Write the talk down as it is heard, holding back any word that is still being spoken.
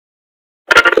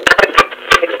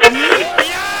Welcome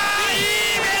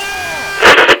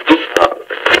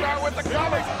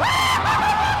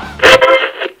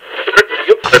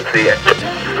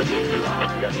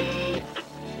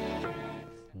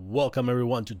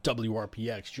everyone to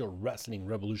WRPX, your Wrestling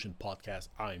Revolution podcast.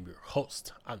 I'm your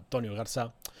host, Antonio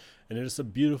Garza, and it is a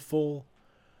beautiful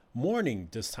morning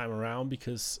this time around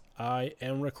because I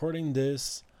am recording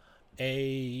this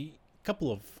a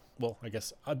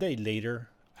day later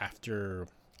after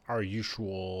our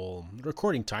usual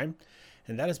recording time,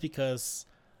 and that is because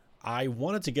I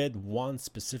wanted to get one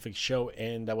specific show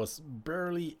in that was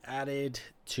barely added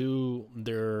to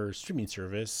their streaming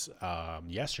service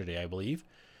yesterday, I believe.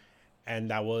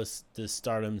 And that was the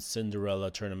Stardom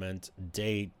Cinderella Tournament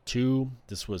Day 2.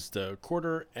 This was the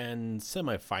quarter and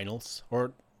semifinals.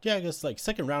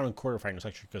 Second round and quarterfinals,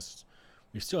 actually, because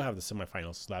we still have the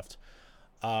semifinals left.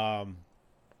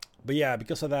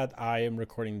 Because of that, I am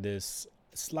recording this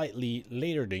slightly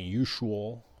later than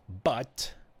usual.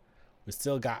 But we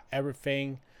still got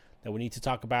everything that we need to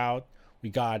talk about. We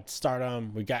got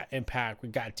Stardom, we got Impact, we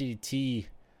got DDT.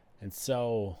 And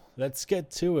so let's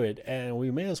get to it. And we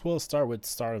may as well start with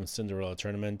Stardom Cinderella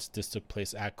Tournament. This took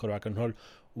place at Korakuen Hall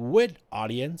with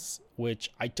audience,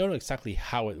 which I don't know exactly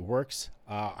how it works.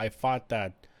 I thought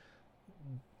that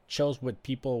shows with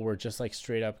people were just like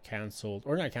straight up canceled,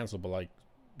 or not canceled, but like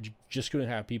you just couldn't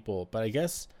have people. But I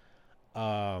guess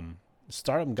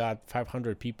Stardom got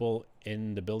 500 people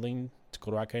in the building to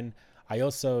Korakuen. I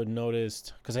also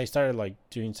noticed, because I started like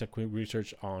doing some quick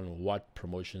research on what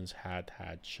promotions had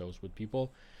shows with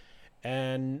people,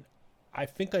 and I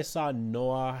think I saw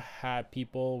Noah had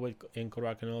people in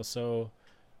Korakuen also,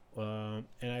 and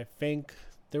I think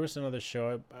there was another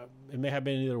show. It may have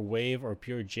been either Wave or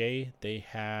Pure J. They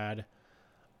had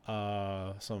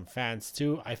some fans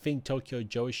too. I think Tokyo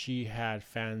Joshi had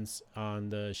fans on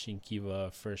the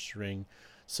Shinkiba first ring,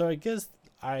 so I guess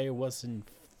I wasn't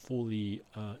fully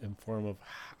informed of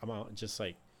about just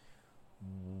like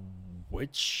what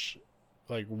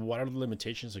are the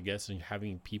limitations, I guess, in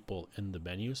having people in the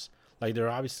venues. Like they're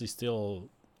obviously still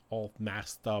all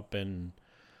masked up and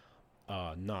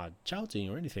not shouting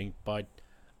or anything, but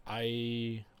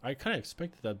I kind of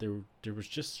expected that there was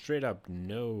just straight up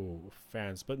no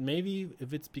fans. But maybe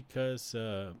if it's because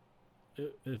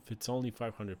if it's only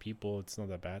 500 people, it's not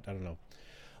that bad. I don't know.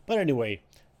 But anyway,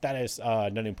 that is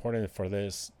not important for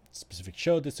this specific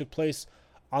show. This took place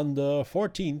on the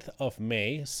 14th of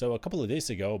May, so a couple of days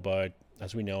ago. But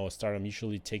as we know, Stardom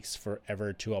usually takes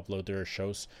forever to upload their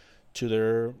shows to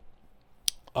their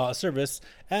service.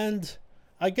 And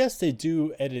I guess they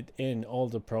do edit in all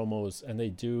the promos and they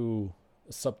do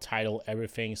subtitle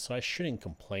everything, so I shouldn't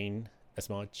complain as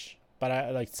much.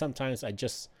 But sometimes I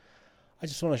just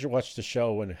want to watch the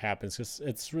show when it happens, because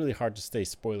it's really hard to stay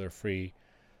spoiler free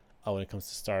when it comes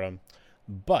to Stardom.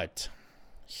 But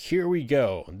here we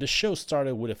go. The show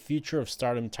started with a Future of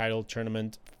Stardom title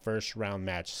tournament first round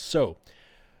match. So,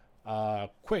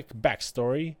 quick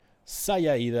backstory.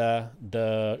 Saya Ida,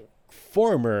 the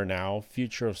former now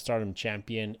Future of Stardom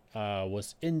champion,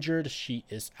 was injured. She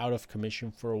is out of commission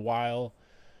for a while.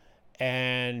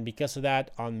 And because of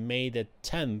that, on May the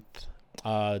 10th,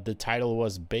 the title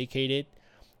was vacated.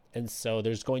 And so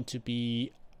there's going to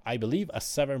be, I believe, a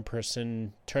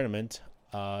 7-person tournament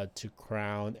to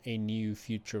crown a new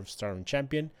Future of Stardom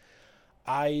champion.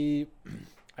 I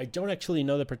don't actually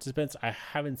know the participants. I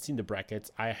haven't seen the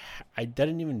brackets. I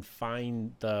didn't even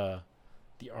find the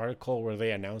article where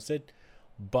they announced it.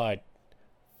 But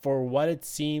for what it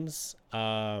seems,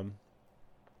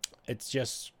 it's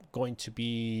just going to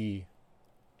be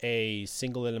a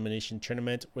single elimination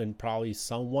tournament when probably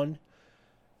someone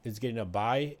is getting a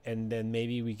bye, and then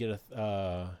maybe we get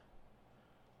a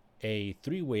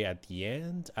three-way at the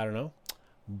end. I don't know.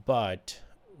 But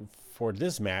for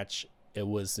this match, it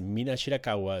was Mina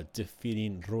Shirakawa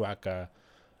defeating Ruaka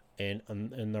in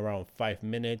around 5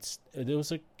 minutes. It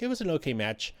was an okay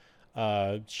match.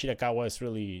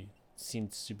 Shirakawa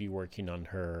seems to be working on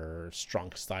her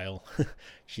strong style.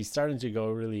 She's starting to go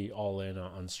really all in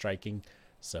on striking,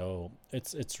 so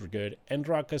it's good. And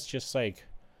Ruaka's just like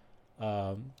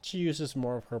she uses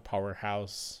more of her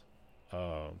powerhouse.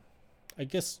 I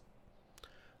guess,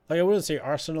 like, I wouldn't say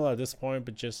arsenal at this point,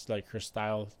 but just like her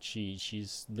style,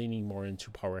 she's leaning more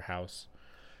into powerhouse.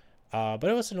 But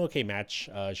it was an okay match.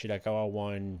 Shirakawa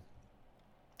won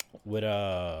with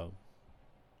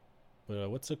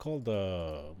what's it called?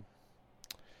 Oh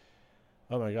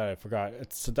my god, I forgot.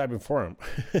 It's a diving forum.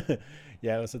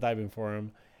 Yeah, it was a diving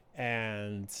forum,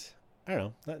 and I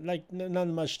don't know. Not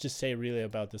much to say really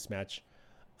about this match.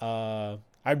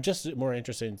 I'm just more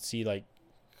interested in see like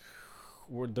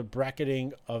the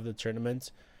bracketing of the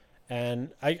tournament, and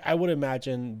I would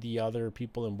imagine the other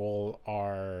people involved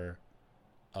are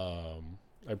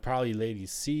probably Lady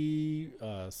C,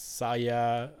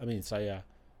 Saya,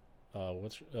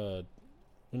 what's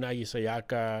Unagi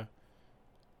Sayaka.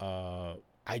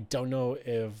 I don't know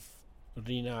if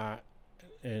Rina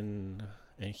and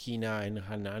Hina and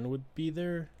Hanan would be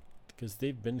there because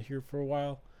they've been here for a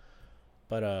while.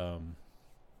 But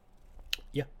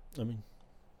yeah, I mean,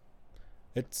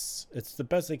 it's the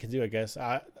best they can do, I guess.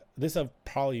 This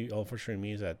probably unfortunately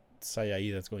means that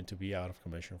Sayai that's going to be out of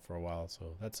commission for a while,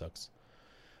 so that sucks.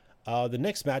 The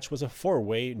next match was a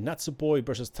 4-way Natsupoi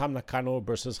versus Tam Nakano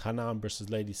versus Hanan versus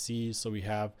Lady C. So we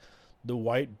have the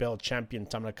white belt champion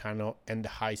Tam Nakano and the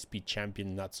high speed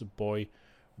champion Natsupoi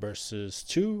versus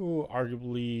two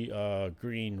arguably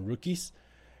green rookies.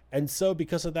 And so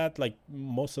because of that, like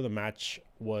most of the match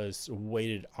was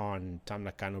weighted on Tam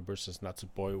Nakano versus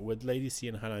Natsupoi, with Lady C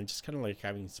and Hanan just kind of like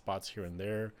having spots here and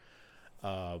there.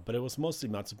 But it was mostly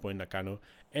Natsupoi and Nakano.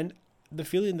 And the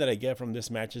feeling that I get from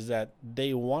this match is that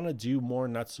they want to do more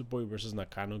Natsupoi versus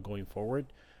Nakano going forward.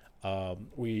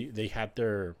 They had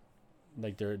their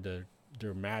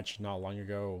match not long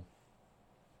ago,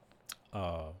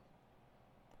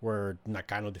 where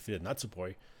Nakano defeated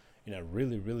Natsupoi in a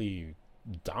really, really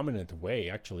dominant way,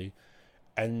 actually.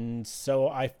 And so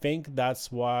I think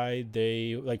that's why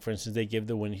they, like, for instance, they gave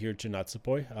the win here to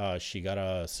Natsupoi. She got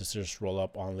a scissors roll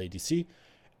up on Lady C.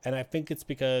 And I think it's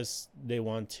because they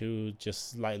want to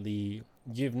just slightly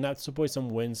give Natsupoi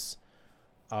some wins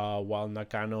while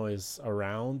Nakano is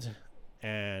around.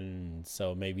 And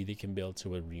so maybe they can build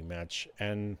to a rematch.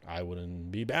 And I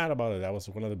wouldn't be bad about it. That was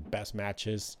one of the best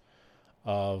matches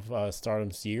of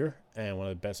Stardom's year. And one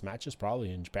of the best matches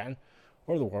probably in Japan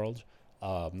or the world.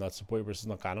 Natsupoi versus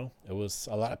Nakano. It was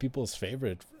a lot of people's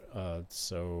favorite.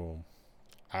 So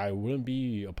I wouldn't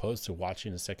be opposed to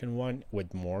watching the second one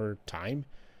with more time.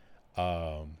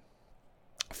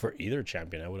 For either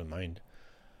champion, I wouldn't mind.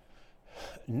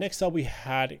 Next up, we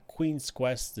had Queen's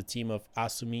Quest, the team of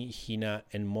Asumi, Hina,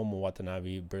 and Momo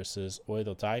Watanabe versus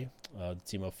Oedo Tai, the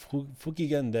team of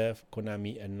Fukigen Dev,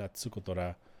 Konami, and Natsuko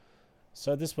Tora.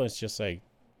 So at this point, it's just like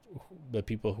the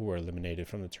people who were eliminated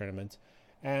from the tournament,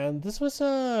 and this was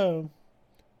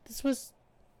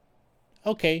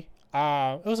okay.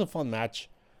 It was a fun match.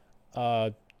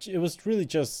 It was really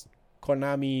just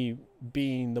Konami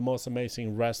being the most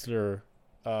amazing wrestler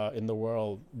in the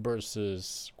world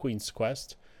versus Queen's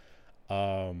Quest.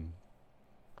 Like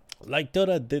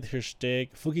Dota did her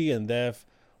shtick. Fukigen Dev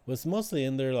was mostly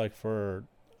in there like for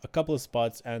a couple of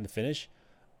spots and the finish,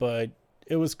 but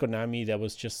it was Konami that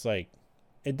was just like,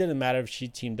 it didn't matter if she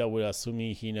teamed up with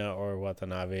Asumi, Hina, or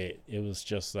Watanabe. It was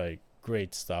just like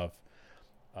great stuff.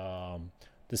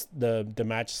 The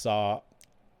match saw,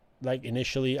 like,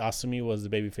 initially Asumi was the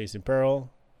babyface in peril.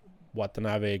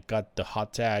 Watanabe got the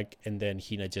hot tag, and then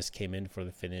Hina just came in for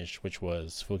the finish, which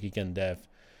was Fukigen Dev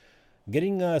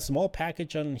getting a small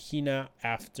package on Hina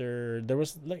after there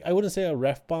was, like, I wouldn't say a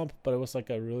ref bump, but it was like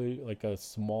a really like a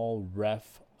small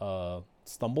ref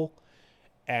stumble.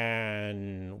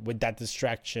 And with that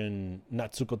distraction,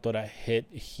 Natsuko Tora hit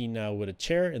Hina with a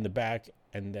chair in the back,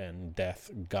 and then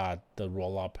Death got the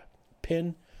roll up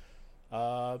pin.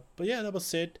 But yeah, that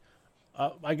was it.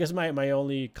 I guess my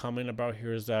only comment about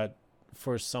here is that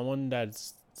for someone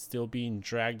that's still being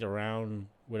dragged around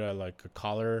with a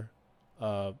collar,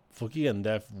 Fukigen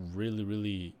Dev really,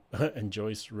 really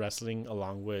enjoys wrestling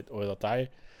along with Oedo Tai.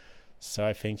 So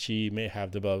I think she may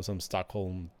have developed some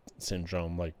Stockholm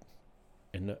syndrome, like,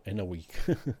 in a week.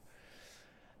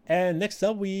 And next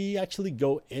up, we actually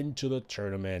go into the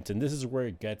tournament, and this is where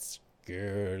it gets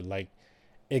good. Like,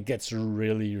 it gets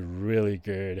really, really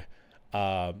good.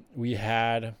 We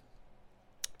had,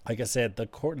 like I said,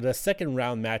 the second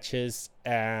round matches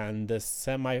and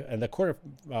the quarter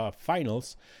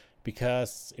finals,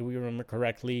 because if we remember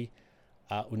correctly,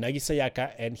 Unagi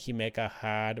Sayaka and Himeka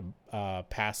had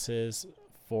passes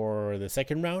for the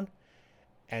second round,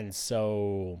 and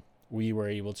so we were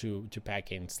able to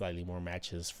pack in slightly more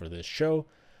matches for this show.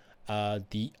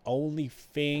 The only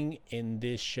thing in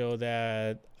this show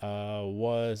that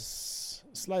was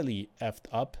slightly effed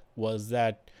up was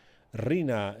that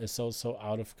Rina is also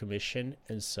out of commission,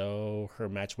 and so her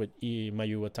match with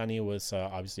Mayu Watani was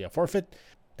obviously a forfeit.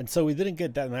 And so we didn't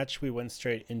get that match. We went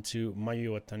straight into Mayu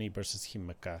Watani versus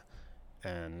Himeka.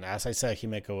 And as I said,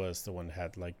 Himeka was the one that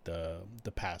had like the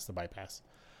bypass.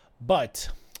 But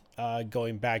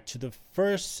going back to the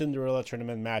first Cinderella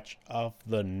tournament match of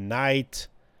the night,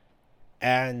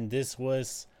 and this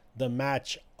was the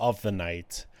match of the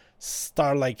night.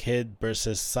 Starlight Kid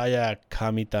versus Saya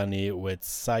Kamitani, with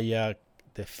Saya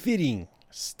defeating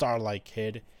Starlight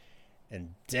Kid.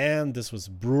 And damn, this was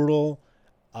brutal.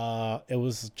 It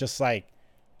was just like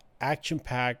action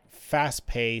packed, fast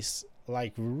paced,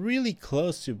 like really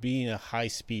close to being a high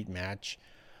speed match.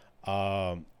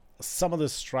 Some of the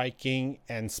striking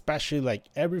and especially like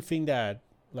everything that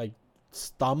like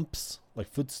stumps, like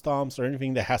foot stomps or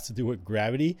anything that has to do with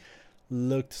gravity,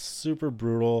 looked super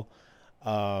brutal.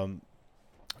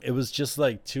 It was just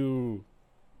like these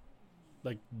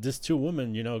two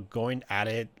women, going at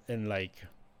it and like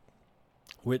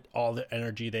with all the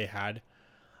energy they had.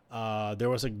 There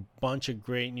was a bunch of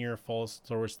great near falls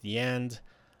towards the end.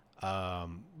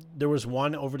 There was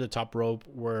one over the top rope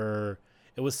where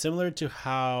it was similar to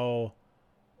how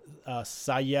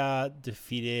Saya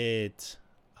defeated,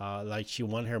 like she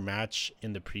won her match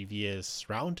in the previous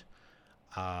round.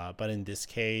 But in this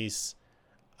case,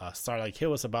 Starlight Kid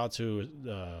was about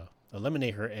to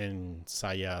eliminate her and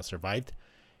Saya survived.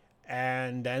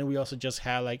 And then we also just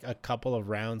had like a couple of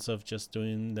rounds of just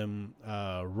doing them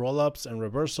roll-ups and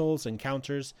reversals and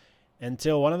counters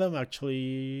until one of them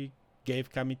actually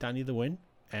gave Kamitani the win.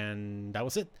 And that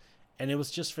was it. And it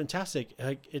was just fantastic.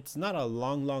 Like, it's not a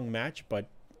long match, but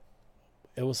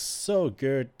it was so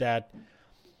good that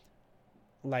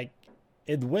like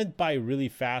it went by really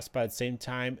fast, but at the same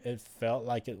time it felt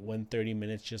like it went 30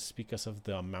 minutes just because of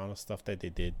the amount of stuff that they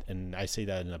did. And I say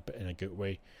that in a good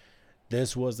way.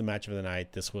 This was the match of the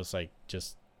night. This was like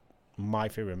just my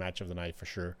favorite match of the night for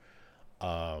sure.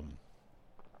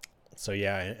 So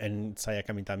yeah, and Saya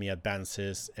Kamitami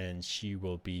advances, and she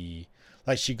will be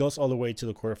like, she goes all the way to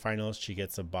the quarterfinals. She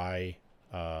gets a bye.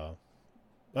 To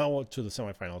the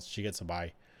semifinals. She gets a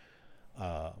bye.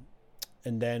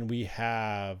 And then we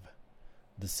have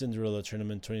the Cinderella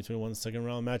Tournament 2021 second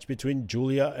round match between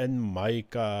Julia and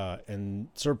Maika. And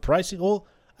surprisingly,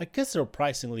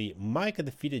 Maika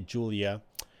defeated Julia.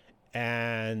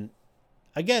 And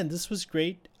again, this was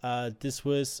great. This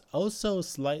was also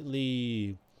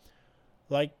slightly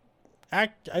like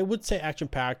I would say action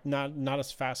packed, not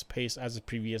as fast paced as the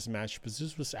previous match, but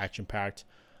this was action packed.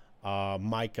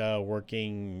 Maika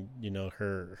working,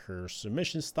 her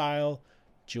submission style,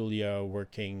 Julia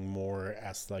working more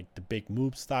as like the big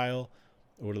move style,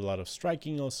 with a lot of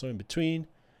striking also in between.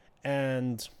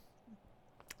 And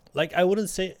like, I wouldn't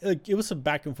say like it was a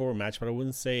back and forward match, but I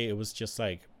wouldn't say it was just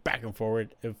like back and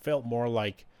forward. It felt more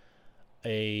like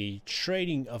a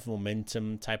trading of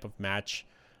momentum type of match,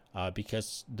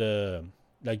 because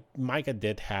Maika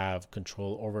did have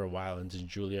control over a while, and then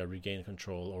Julia regained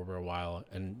control over a while,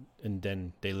 and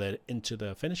then they led into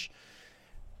the finish.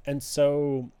 And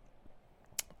so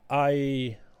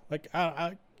I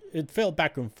it felt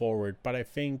back and forward, but I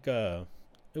think it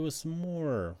was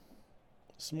more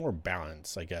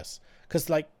balance, I guess, because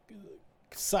like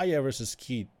Saya versus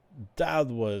Keith, that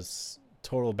was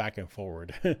total back and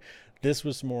forward. This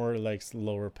was more like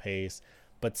slower pace,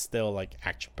 but still like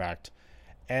action packed.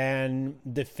 And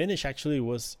the finish actually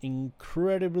was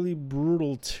incredibly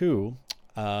brutal too.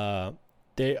 The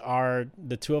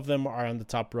two of them are on the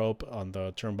top rope on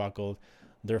the turnbuckle.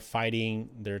 They're fighting.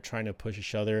 They're trying to push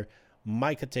each other.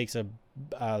 Maika takes a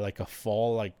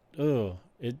fall. Like,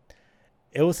 it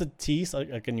was a tease,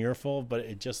 like a near fall, but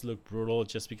it just looked brutal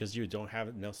just because you don't have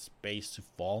enough space to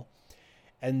fall.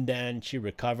 And then she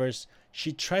recovers.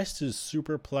 She tries to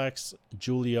superplex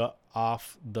Julia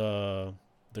off the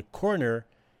corner,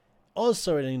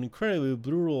 also in an incredibly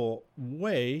brutal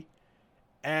way.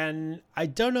 And I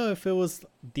don't know if it was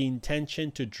the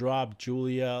intention to drop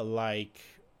Julia like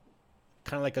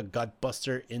kind of like a gut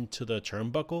buster into the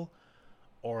turnbuckle,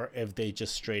 or if they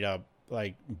just straight up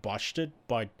like botched it.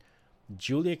 But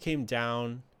Julia came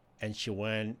down and she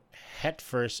went head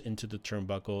first into the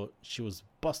turnbuckle. She was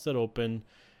busted open.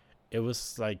 It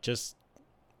was like just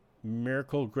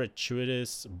miracle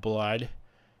gratuitous blood.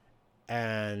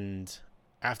 And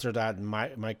after that,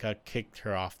 Maika kicked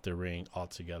her off the ring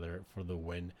altogether for the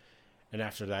win. And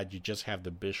after that, you just have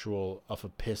the visual of a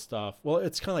pissed off. Well,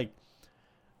 it's kind of like,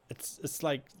 it's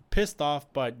like pissed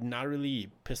off, but not really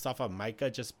pissed off at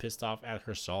Maika, just pissed off at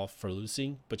herself for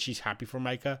losing. But she's happy for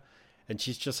Maika, and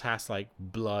she just has like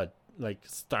blood like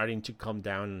starting to come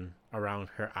down around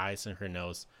her eyes and her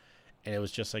nose. And it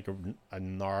was just like a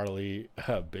gnarly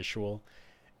visual.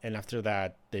 And after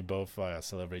that, they both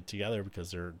celebrate together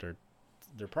because they're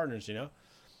partners,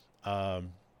 But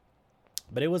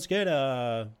it was good.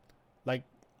 Like,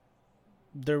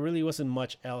 there really wasn't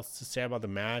much else to say about the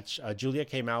match. Julia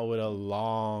came out with a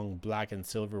long black and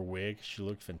silver wig. She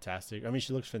looked fantastic. I mean,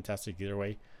 she looks fantastic either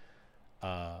way.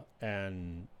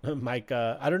 And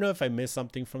Maika, I don't know if I missed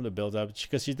something from the build-up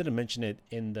because she didn't mention it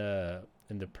in the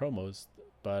promos.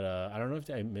 But I don't know if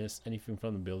I missed anything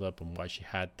from the build up and why she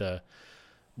had the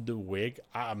wig.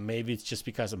 Maybe it's just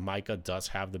because Maika does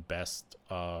have the best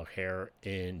hair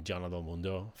in Gianna Del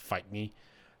Mundo. Fight me,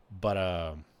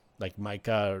 but like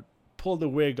Maika pulled the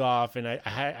wig off, and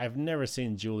I've never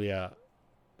seen Julia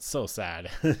so sad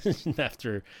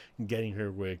after getting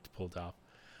her wig pulled off.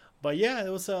 But yeah, it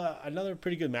was another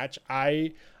pretty good match.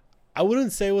 I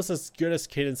wouldn't say it was as good as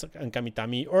Kid and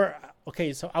Kamitami, or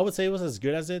okay, so I would say it was as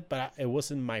good as it, but it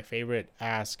wasn't my favorite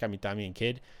as Kamitami and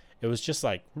Kid. It was just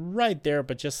like right there,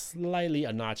 but just slightly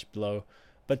a notch below.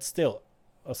 But still,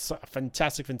 a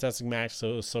fantastic, fantastic match.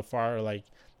 So far, like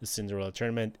the Cinderella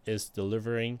tournament is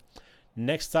delivering.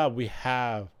 Next up, we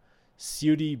have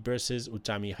Syuri versus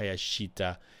Utami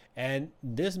Hayashishita. And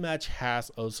this match has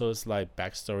also a slight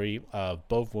backstory.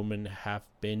 Both women have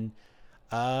been,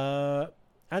 I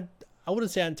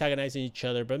wouldn't say antagonizing each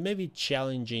other, but maybe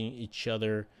challenging each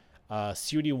other.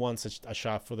 Syuri wants a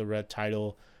shot for the red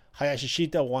title.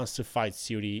 Hayashishita wants to fight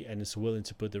Syuri and is willing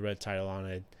to put the red title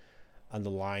on the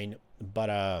line,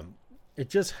 but it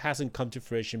just hasn't come to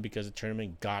fruition because the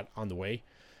tournament got on the way.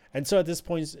 And so at this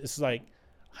point, it's like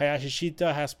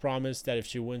Hayashishita has promised that if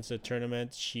she wins the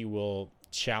tournament, she will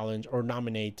challenge or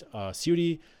nominate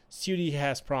Syuri. Syuri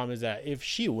has promised that if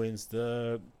she wins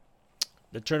the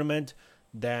tournament,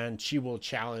 then she will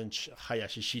challenge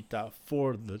Hayashishita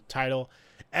for the title.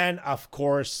 And of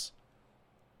course,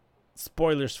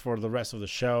 spoilers for the rest of the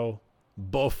show,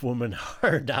 both women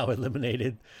are now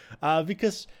eliminated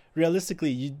because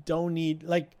realistically you don't need,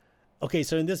 like, okay,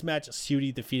 so in this match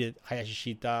Syuri defeated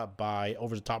Hayashishita by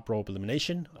over the top rope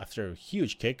elimination after a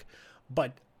huge kick,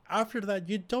 but after that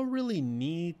you don't really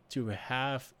need to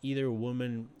have either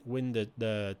woman win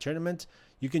the tournament.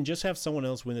 You can just have someone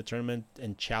else win the tournament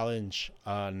and challenge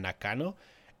Nakano,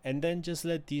 and then just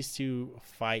let these two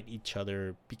fight each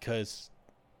other because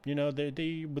you know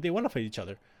they want to fight each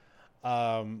other.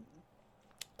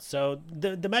 So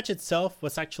the match itself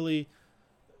was actually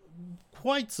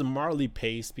quite smartly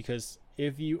paced, because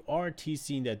if you are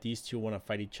teasing that these two want to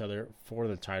fight each other for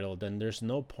the title, then there's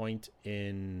no point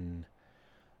in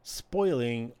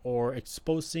spoiling or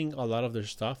exposing a lot of their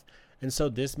stuff. And so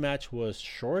this match was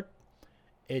short.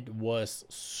 It was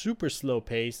super slow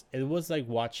pace. It was like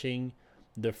watching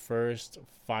the first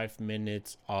 5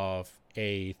 minutes of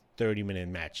a 30-minute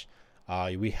match.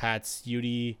 We had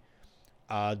Syuri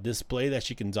display that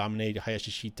she can dominate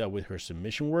Hayashishita with her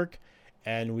submission work,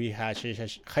 and we had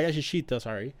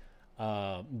Hayashishita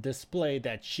display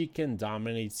that she can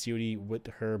dominate Syuri with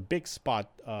her big spot,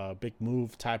 big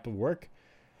move type of work.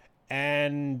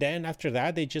 And then after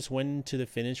that, they just went to the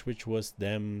finish, which was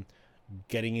them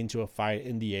getting into a fight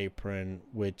in the apron,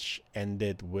 which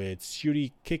ended with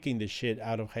Syuri kicking the shit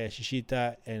out of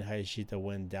Hayashishita, and Hayashishita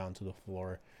went down to the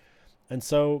floor. And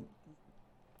so,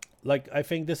 like, I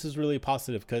think this is really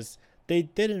positive because they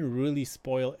didn't really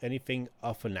spoil anything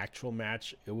of an actual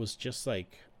match. It was just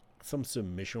like some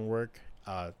submission work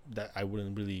that I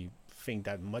wouldn't really think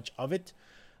that much of it.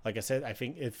 Like I said, I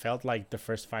think it felt like the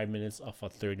first 5 minutes of a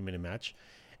 30-minute match.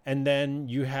 And then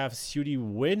you have Syuri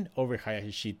win over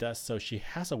Hayashishita, so she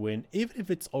has a win. Even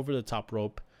if it's over the top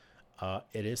rope,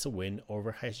 it is a win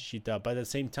over Hayashishita. But at the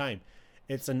same time,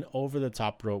 it's an over the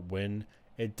top rope win.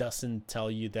 It doesn't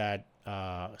tell you that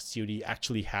Syuri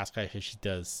actually has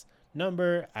Hayashishita's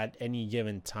number at any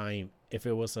given time. If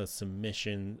it was a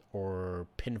submission or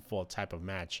pinfall type of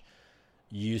match,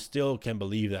 you still can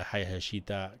believe that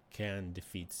Hayashishita can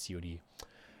defeat Syuri.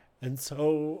 And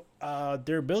so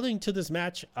they're building to this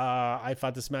match. I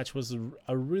thought this match was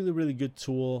a really, really good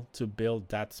tool to build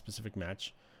that specific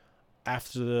match.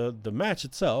 After the match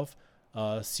itself,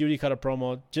 Syuri cut a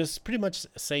promo just pretty much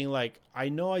saying, like, I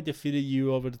know I defeated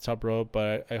you over the top rope,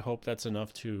 but I hope that's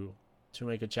enough to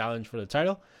make a challenge for the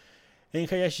title. And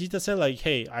Hayashishita said, like,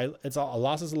 hey, it's a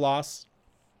loss is a loss,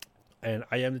 and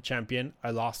I am the champion. I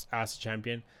lost as a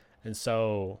champion, and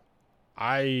so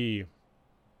I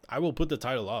will put the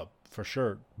title up for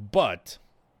sure. But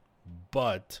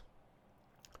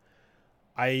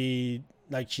she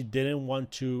didn't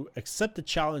want to accept the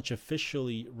challenge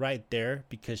officially right there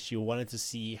because she wanted to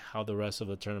see how the rest of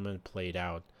the tournament played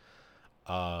out.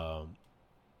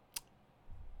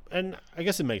 And I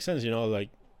guess it makes sense, you know, like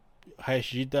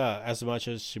Hayashishita, as much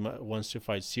as she wants to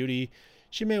fight Syuri,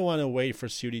 she may want to wait for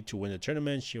Syuri to win the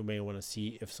tournament. She may want to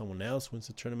see if someone else wins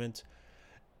the tournament.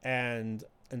 And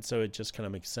so it just kind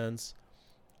of makes sense.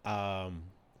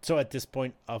 So at this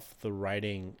point of the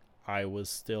writing, I was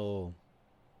still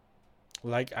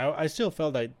like, I still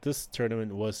felt like this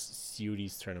tournament was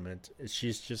Syuri's tournament.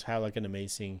 She's just had like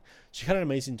she had an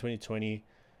amazing 2020,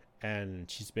 and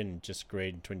she's been just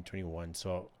great in 2021.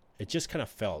 So it just kind of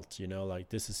felt, like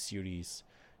this is Yuri's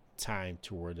time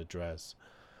to wear the dress.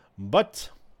 But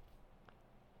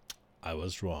I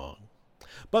was wrong.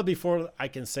 But before I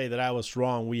can say that I was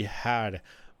wrong, we had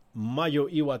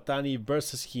Mayu Iwatani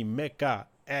versus Himeka,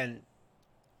 and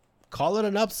call it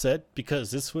an upset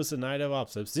because this was a night of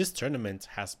upsets. This tournament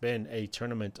has been a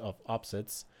tournament of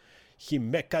upsets.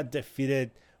 Himeka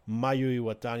defeated Mayu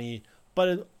Iwatani,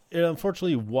 but it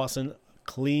unfortunately wasn't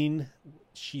clean.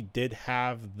 She did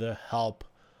have the help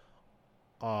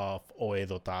of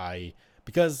Oedo Tai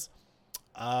because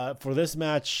for this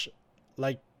match,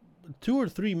 like 2 or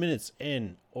 3 minutes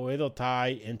in, Oedo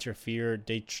Tai interfered.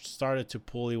 They started to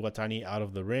pull Iwatani out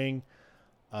of the ring.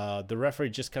 The referee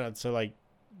just kind of said, like,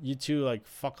 you two, like,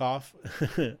 fuck off.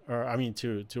 Or, I mean,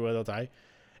 to Oedo Tai.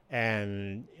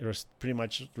 And it was pretty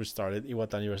much restarted,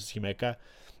 Iwatani versus Himeka.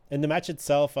 And the match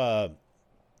itself, the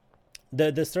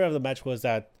story of the match was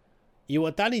that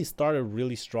Iwatani started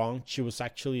really strong. She was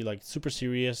actually, like, super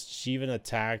serious. She even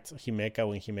attacked Himeka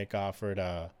when Himeka offered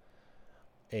a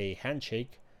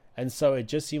handshake. And so it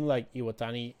just seemed like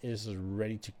Iwatani is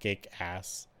ready to kick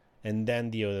ass. And then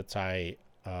the Oedo Tai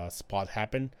spot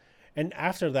happened. And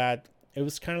after that, it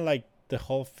was kind of like the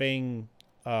whole thing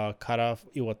cut off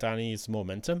Iwatani's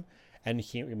momentum. And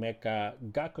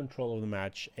Himeka got control of the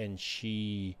match. And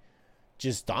she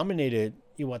just dominated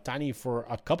Iwatani for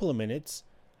a couple of minutes.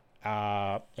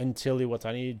 Until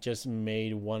Iwatani just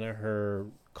made one of her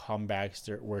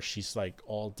comebacks where she's like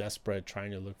all desperate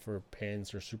trying to look for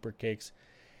pins or super kicks.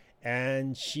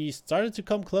 And she started to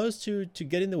come close to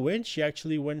getting the win. She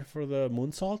actually went for the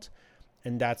moonsault.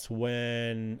 And that's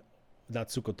when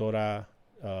Natsuko Tora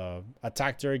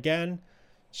attacked her again.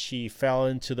 She fell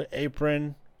into the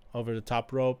apron over the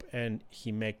top rope. And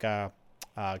Himeka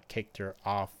kicked her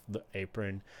off the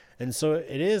apron. And so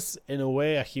it is, in a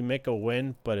way, a Himeka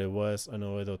win. But it was an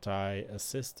Oedo Tai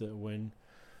assisted win.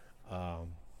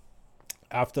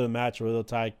 After the match, Oedo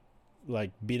Tai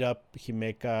beat up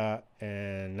Himeka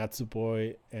and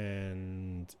Natsupoi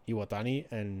and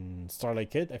Iwatani and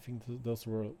Starlight Kid. I think those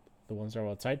were the ones that were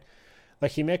outside.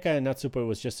 Like, Himeka and Natsupoi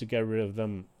was just to get rid of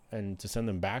them and to send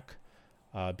them back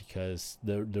because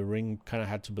the ring kind of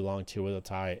had to belong to Oedo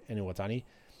Tai and Iwatani.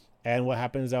 And what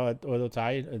happens now at Oedo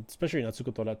Tai, especially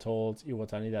Natsuko Tora, told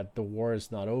Iwatani that the war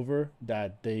is not over,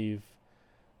 that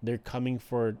they're coming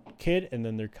for Kid and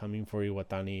then they're coming for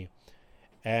Iwatani.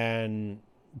 And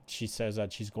she says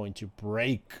that she's going to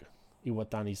break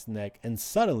Iwatani's neck. And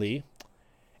suddenly,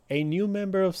 a new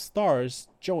member of Stars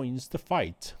joins the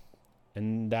fight.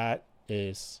 And that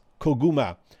is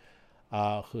Koguma,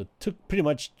 who pretty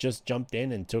much just jumped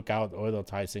in and took out Oedo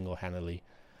Tai single-handedly.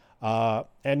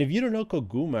 And if you don't know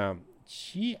Koguma,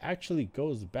 she actually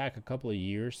goes back a couple of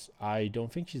years. I don't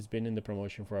think she's been in the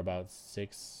promotion for about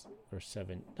 6 or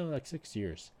 7. No, like 6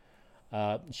 years.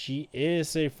 She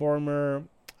is a former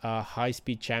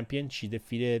high-speed champion. She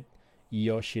defeated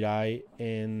Io Shirai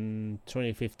in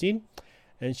 2015.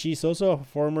 And she's also a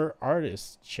former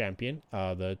artist champion,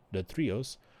 the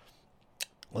trios,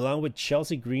 along with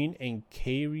Chelsea Green and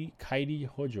Kairi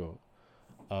Hojo.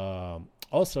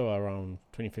 Also around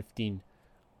 2015.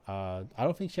 I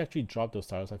don't think she actually dropped those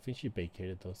titles. I think she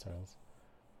vacated those titles.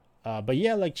 But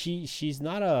yeah, like she's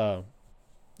not a...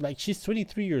 Like, she's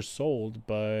 23 years old,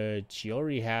 but she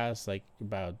already has like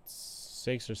about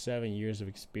 6 or 7 years of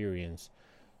experience.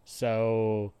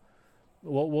 So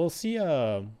we'll see.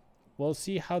 We'll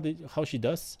see how she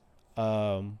does.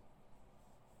 I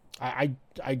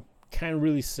can't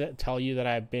really tell you that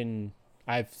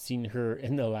I've seen her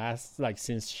in the last, like,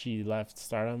 since she left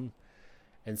Stardom,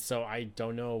 and so I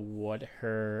don't know what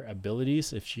her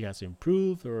abilities, if she has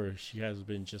improved or if she has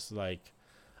been just like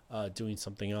doing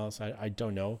something else. I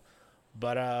don't know,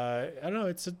 but I don't know.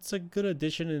 It's a good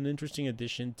addition, an interesting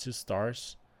addition to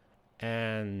Stars,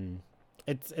 and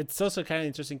it's also kind of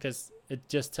interesting because it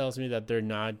just tells me that they're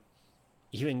not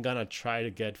even gonna try to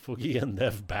get Fuki and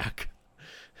Dev back.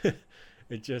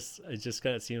 It just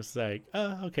kind of seems like,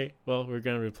 oh, okay, well, we're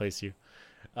gonna replace you.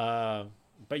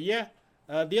 But yeah,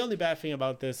 the only bad thing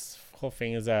about this whole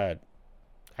thing is that,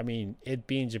 I mean, it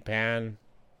being Japan,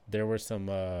 there were some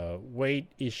weight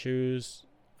issue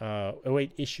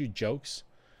jokes,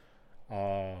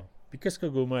 because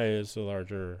Koguma is a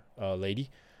larger lady,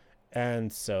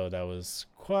 and so that was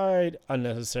quite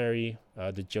unnecessary.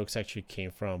 The jokes actually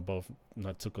came from both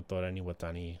Natsuko Tora and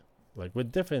Iwatani, like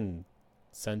with different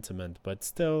sentiment, but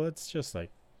still, it's just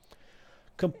like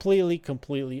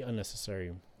completely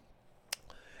unnecessary.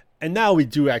 And now we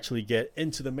do actually get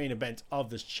into the main event of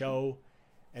the show,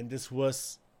 and this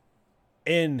was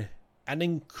in an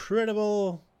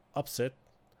incredible upset.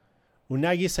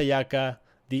 Unagi Sayaka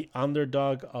the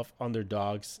underdog of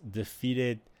underdogs,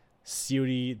 defeated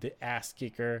Syuri, the ass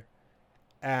kicker.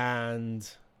 And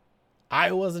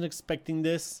I wasn't expecting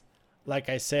this. Like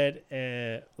I said,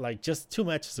 like just 2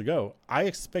 matches ago, I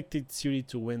expected Syuri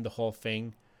to win the whole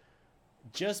thing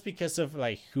just because of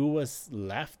like who was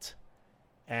left.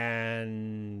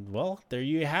 And well, there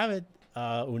you have it.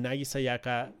 Unagi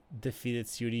Sayaka defeated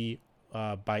Syuri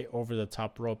by over the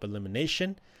top rope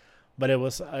elimination, but it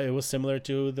was similar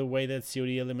to the way that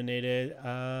Syuri eliminated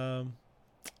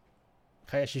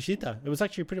Hayashi Shita. It was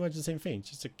actually pretty much the same thing,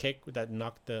 just a kick that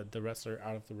knocked the wrestler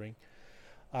out of the ring.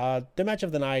 The match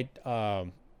of the night,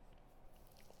 well,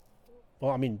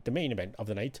 I mean the main event of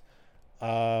the night.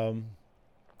 I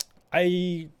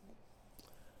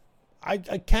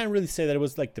can't really say that it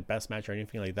was like the best match or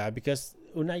anything like that, because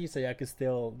Unagi Sayaka is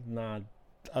still not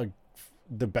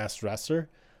the best wrestler,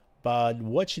 but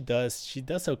what she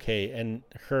does okay, and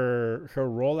her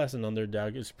role as an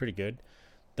underdog is pretty good.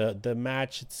 The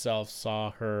match itself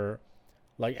saw her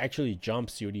like actually jump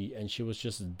Syuri, and she was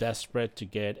just desperate to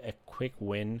get a quick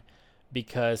win,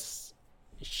 because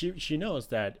she knows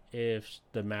that if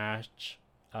the match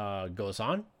goes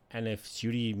on, and if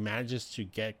Syuri manages to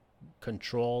get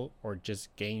control or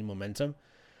just gain momentum,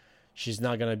 she's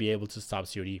not gonna be able to stop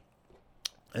Syuri.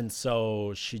 And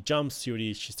so she jumps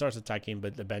Syuri, she starts attacking,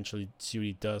 but eventually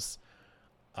Syuri does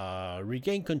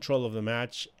regain control of the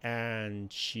match,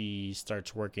 and she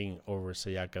starts working over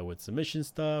Sayaka with submission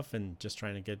stuff and just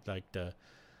trying to get like a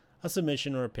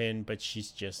submission or a pin, but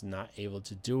she's just not able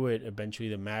to do it. Eventually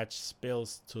the match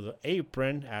spills to the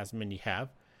apron, as many have,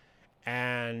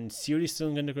 and Syuri's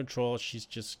still under control. She's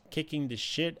just kicking the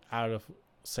shit out of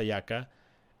Sayaka,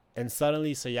 and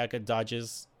suddenly Sayaka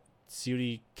dodges.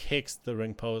 Syuri kicks the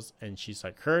ring post, and she's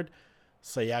like hurt.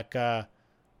 Sayaka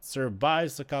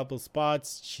survives a couple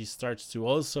spots. She starts to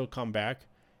also come back,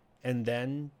 and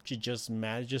then she just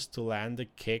manages to land a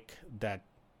kick that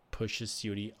pushes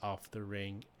Syuri off the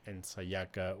ring, and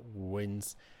Sayaka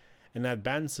wins and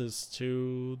advances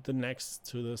to the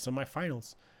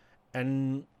semifinals.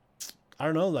 And I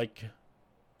don't know, like,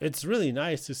 it's really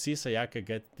nice to see Sayaka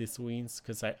get these wins,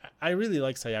 because I really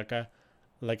like Sayaka.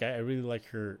 Like, I really like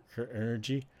her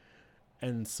energy.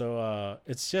 And so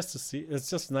it's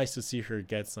just nice to see her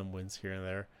get some wins here and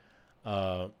there.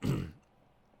 And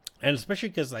especially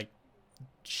because, like,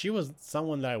 she was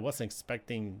someone that I wasn't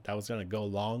expecting that was going to go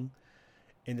long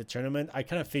in the tournament. I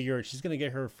kind of figured she's going to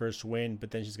get her first win,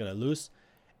 but then she's going to lose.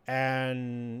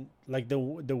 And like the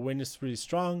win is pretty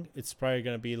strong. It's probably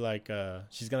going to be like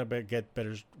she's going to get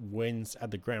better wins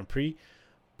at the Grand Prix.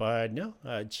 But no,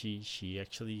 she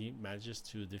actually manages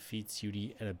to defeat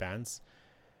Syuri and advance.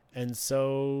 And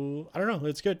so, I don't know,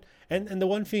 it's good. And the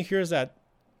one thing here is that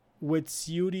with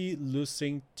Syuri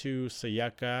losing to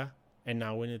Sayaka and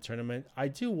now winning the tournament, I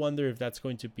do wonder if that's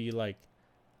going to be like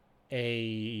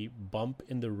a bump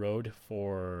in the road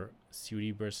for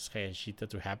Syuri versus Hayashita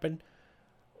to happen.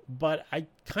 But I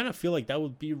kind of feel like that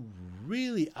would be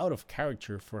really out of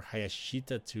character for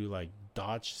Hayashita to like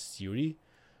dodge Syuri.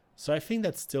 So I think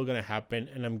that's still going to happen.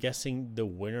 And I'm guessing the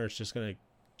winner is just going to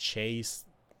chase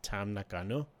Tam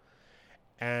Nakano.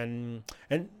 And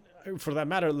for that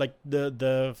matter, like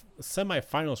the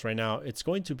semifinals right now, it's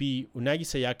going to be Unagi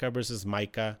Sayaka versus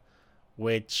Maika,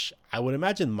 which I would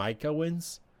imagine Maika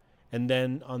wins. And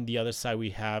then on the other side,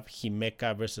 we have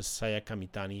Himeka versus Saya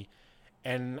Kamitani.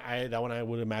 And that one I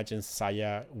would imagine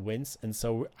Saya wins. And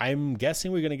so I'm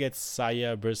guessing we're going to get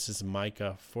Saya versus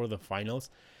Maika for the finals.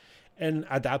 And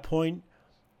at that point,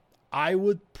 I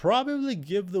would probably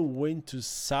give the win to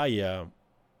Saya.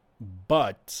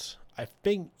 But I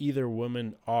think either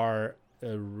women are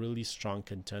a really strong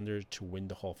contender to win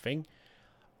the whole thing.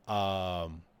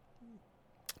 And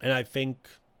I think,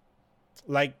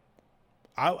 like,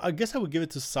 I guess I would give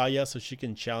it to Saya so she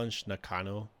can challenge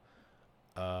Nakano.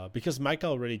 Because Maika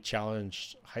already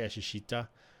challenged Hayashi Shita.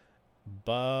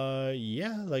 But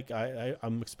yeah, like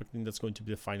I'm expecting that's going to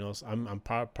be the finals. I'm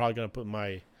probably gonna put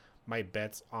my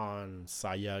bets on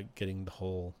Saya getting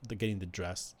the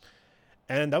dress.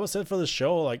 And that was it for the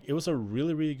show. Like, it was a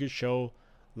really, really good show.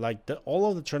 Like, all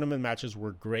of the tournament matches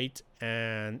were great,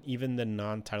 and even the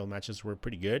non-title matches were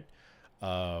pretty good.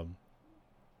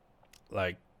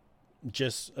 Like,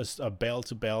 just a bell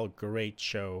to bell great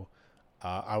show.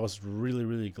 I was really,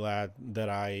 really glad that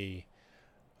I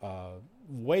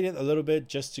waited a little bit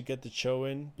just to get the show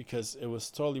in, because it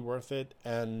was totally worth it.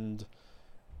 And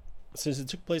since it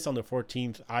took place on the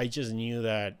 14th, I just knew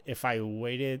that if I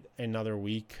waited another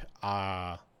week,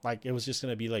 like, it was just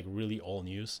going to be like really old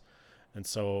news. And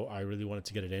so I really wanted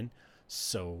to get it in.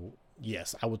 So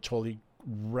yes, I would totally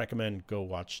recommend go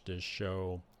watch this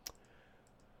show.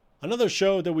 Another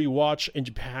show that we watched in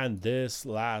Japan this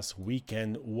last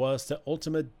weekend was the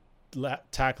Ultimate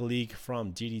Tag League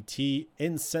from DDT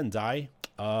in Sendai.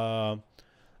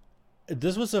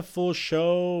 This was a full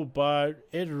show, but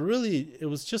it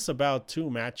was just about two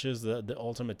matches, the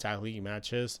Ultimate Tag League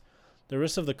matches. The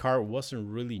rest of the card wasn't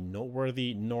really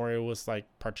noteworthy, nor it was like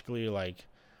particularly like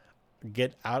go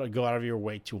out of your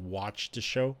way to watch the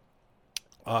show.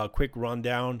 Quick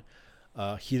rundown.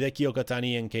 Hideki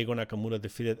Okatani and Keigo Nakamura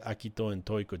defeated Akito and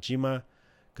Toi Kojima.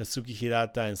 Kazuki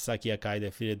Hirata and Saki Akai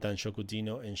defeated Danshoku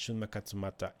Dino and Shunma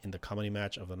Katsumata in the comedy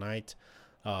match of the night.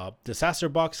 Disaster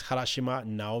Box, Harashima,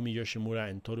 Naomi Yoshimura,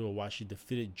 and Toru Owashi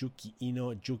defeated Yuki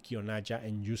Ino, Yuki Onaja,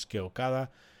 and Yusuke Okada.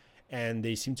 And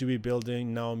they seem to be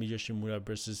building Naomi Yoshimura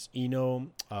versus Ino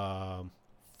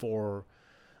for...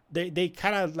 They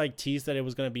kind of like teased that it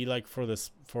was going to be like for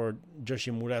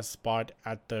Yoshimura's spot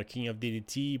at the King of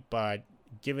DDT, but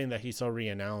given that he's already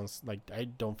announced, like I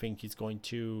don't think he's going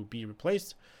to be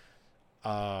replaced.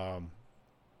 And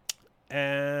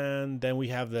then we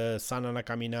have the Sana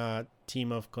Nakamina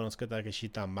team of Konosuke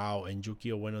Takeshita, Mao, and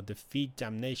Yuki Ueno defeat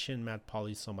Damnation, Matt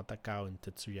Pauly, Soma Takao, and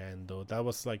Tetsuya Endo. That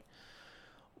was like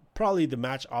probably the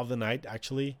match of the night,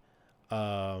 actually.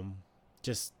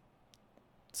 Just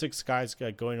 6 guys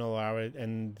got going all out,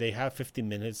 and they have 15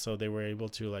 minutes, so they were able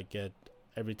to like get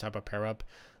every type of pair up.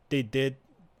 They did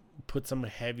put some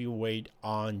heavy weight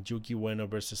on Yuki Ueno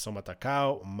versus Soma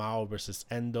Takao, Mao versus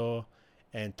Endo,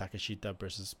 and Takeshita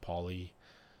versus Pauly.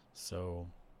 So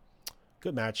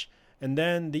good match. And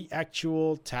then the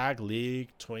actual Tag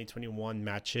League 2021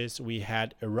 matches, we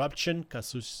had Eruption,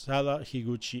 Kazusada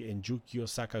Higuchi and Yukio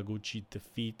Sakaguchi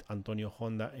defeat Antonio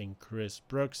Honda and Chris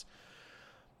Brooks.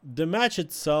 The match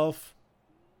itself,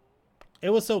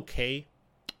 it was okay.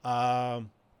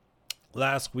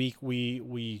 Last week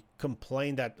we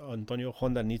complained that Antonio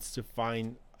Honda needs to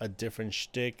find a different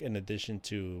shtick in addition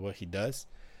to what he does.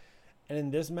 And in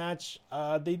this match,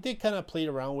 they did kind of play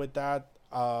around with that.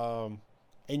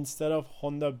 Instead of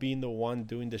Honda being the one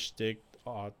doing the shtick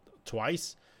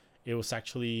twice, it was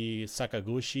actually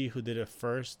Sakaguchi who did it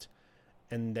first,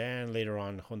 and then later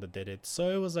on Honda did it. So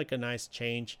it was like a nice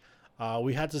change.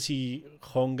 We had to see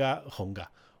Honda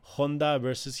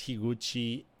versus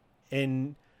Higuchi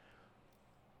in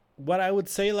what I would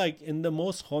say like in the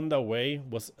most Honda way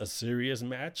was a serious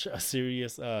match, a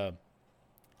serious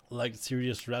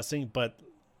serious wrestling, but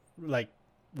like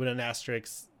with an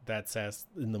asterisk that says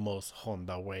in the most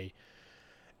Honda way.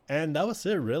 And that was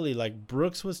it, really. Like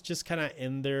Brooks was just kind of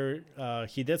in there.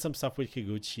 He did some stuff with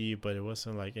Higuchi, but it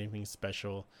wasn't like anything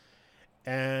special.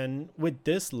 And with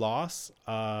this loss,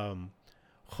 Honda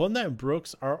and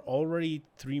Brooks are already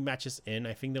 3 matches in.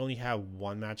 I think they only have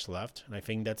 1 match left, and I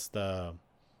think that's the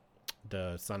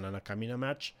Sana Nakamina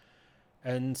match.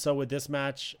 And so with this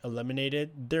match eliminated,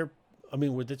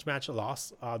 with this match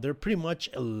loss, they're pretty much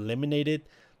eliminated.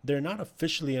 They're not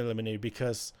officially eliminated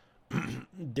because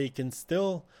they can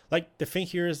still, like, the thing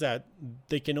here is that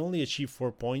they can only achieve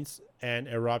 4 points, and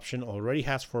Eruption already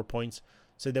has 4 points,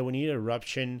 so they would need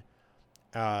Eruption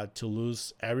to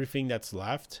lose everything that's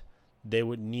left. They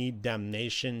would need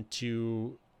Damnation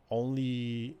to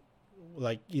only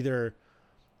like either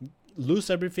lose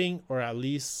everything, or at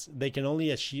least they can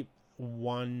only achieve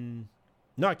 1.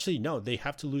 No, actually, no, they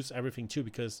have to lose everything too,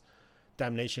 because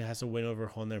Damnation has a win over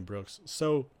Honda and Brooks.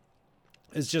 So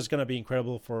it's just gonna be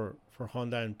incredible for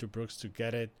Honda and to Brooks to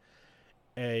get it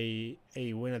a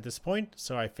win at this point.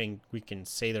 So I think we can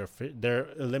say they're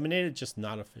eliminated, just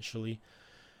not officially.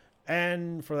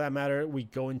 And for that matter, we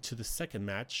go into the second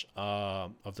match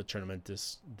of the tournament.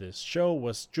 This show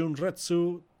was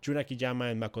Junretsu, Jun Akiyama,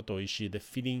 and Makoto Ishii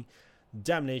defeating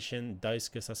Damnation,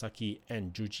 Daisuke Sasaki,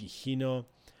 and Yuji Hino.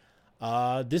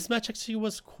 This match actually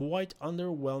was quite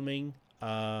underwhelming.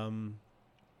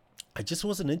 I just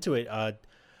wasn't into it.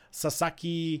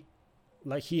 Sasaki,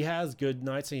 like, he has good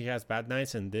nights and he has bad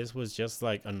nights, and this was just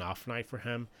like an off night for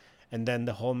him. And then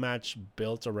the whole match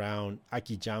built around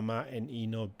Akiyama and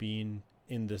Ino being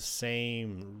in the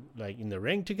same, like, in the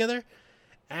ring together.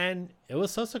 And it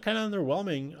was also kind of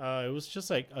underwhelming. It was just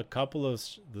like a couple of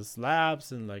the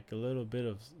slaps and like a little bit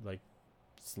of like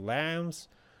slams,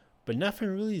 but nothing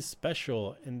really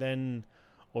special. And then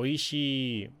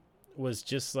Oishi was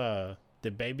just the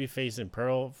babyface in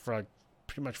Pearl for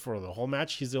pretty much for the whole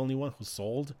match. He's the only one who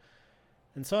sold.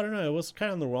 And so I don't know, it was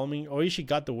kind of underwhelming. Oishi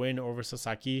got the win over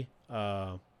Sasaki.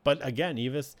 But again,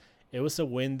 it was a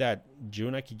win that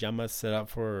Jun Akiyama set up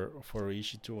for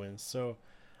Oishi to win. So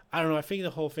I don't know, I think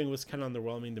the whole thing was kind of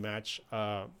underwhelming, the match.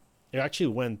 It actually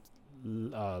went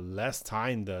less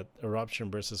time, the Eruption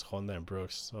versus Honda and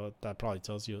Brooks. So that probably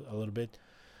tells you a little bit.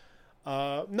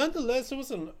 Nonetheless, it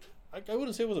was I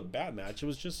wouldn't say it was a bad match. It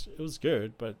was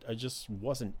good, but I just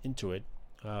wasn't into it.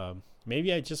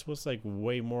 Maybe I just was like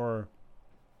way more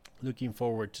looking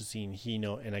forward to seeing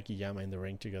Hino and Akiyama in the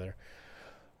ring together.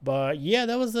 But yeah,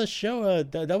 that was the show.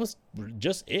 That was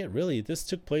just it, really. This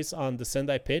took place on the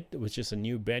Sendai Pit, which is a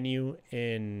new venue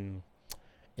in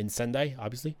Sendai,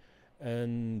 obviously,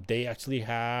 and they actually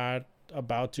had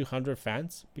about 200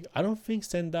 fans. I don't think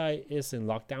Sendai is in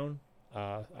lockdown,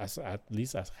 as at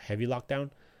least as heavy lockdown,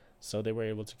 so they were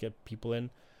able to get people in.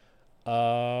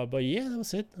 But yeah, that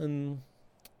was it, and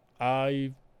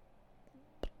I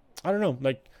don't know,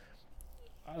 like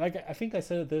I think I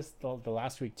said this the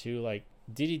last week too. Like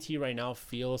DDT right now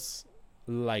feels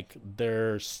like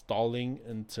they're stalling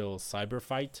until Cyber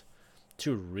Fight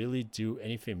to really do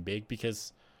anything big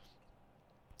because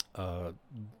I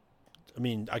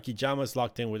mean, Akiyama's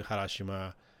locked in with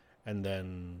Harashima, and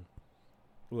then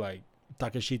like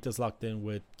Takeshita's locked in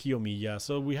with Kiyomiya.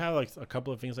 So we have like a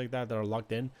couple of things like that are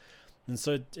locked in, and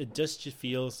so it just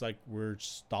feels like we're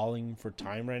stalling for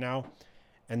time right now.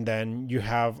 And then you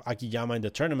have Akiyama in the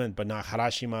tournament, but not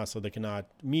Harashima, so they cannot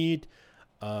meet.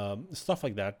 Stuff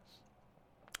like that.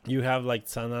 You have like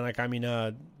Sanada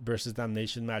Kamina versus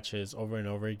Damnation matches over and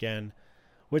over again,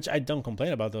 which I don't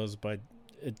complain about those, but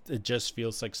it just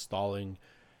feels like stalling.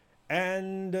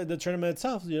 And the tournament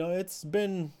itself, it's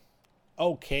been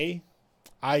okay.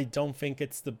 I don't think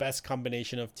it's the best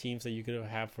combination of teams that you could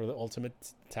have for the Ultimate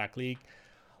Tag League.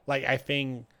 Like, I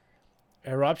think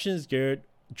Eruption is good,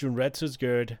 Junretsu is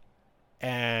good,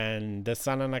 and the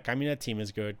Sana Nakamina team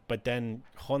is good, but then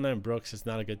Hona and Brooks is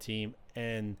not a good team,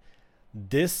 and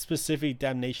this specific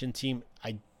Damnation team,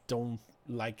 I don't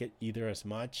like it either as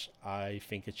much. I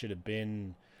think it should have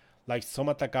been like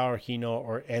Somataka or Hino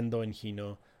or Endo and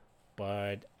Hino,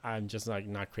 but I'm just like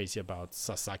not crazy about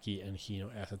Sasaki and Hino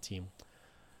as a team.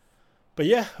 But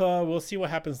yeah, we'll see what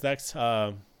happens next.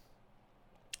 I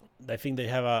think they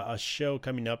have a show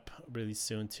coming up really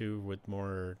soon too with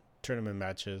more tournament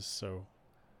matches, so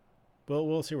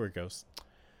we'll see where it goes.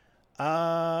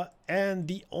 And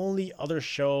the only other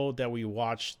show that we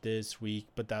watched this week,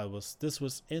 but this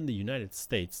was in the United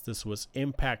States. This was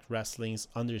Impact Wrestling's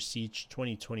Under Siege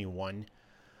 2021.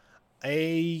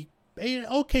 A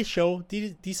okay show,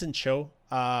 decent show.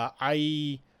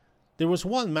 There was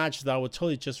one match that I would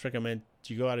totally just recommend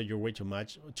you go out of your way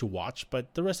to watch,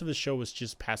 but the rest of the show was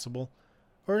just passable,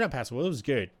 or not passable. It was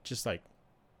good, just like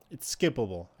it's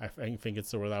skippable. I think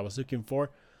it's the word I was looking for.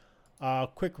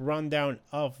 Quick rundown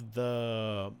of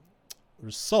the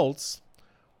results.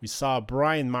 We saw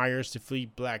Brian Myers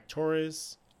defeat Black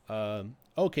Taurus.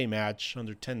 Okay match,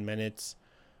 under 10 minutes.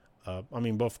 I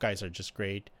mean, both guys are just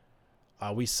great.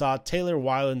 We saw Taylor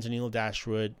Wilde and Janelle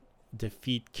Dashwood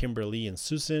defeat Kimberly and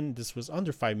Susan. This was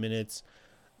under 5 minutes.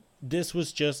 This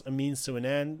was just a means to an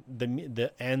end.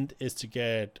 The end is to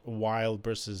get Wilde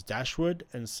versus Dashwood,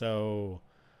 and so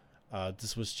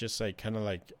this was just like kind of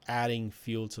like adding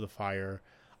fuel to the fire.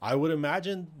 I would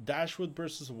imagine Dashwood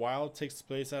versus Wilde takes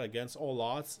place at Against All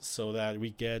Odds, so that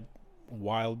we get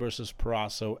Wilde versus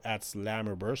Perasso at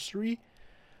Slammiversary.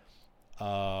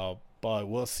 But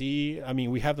we'll see. I mean,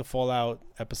 we have the Fallout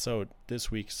episode this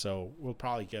week, so we'll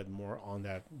probably get more on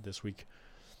that this week.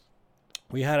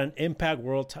 We had an Impact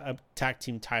World Tag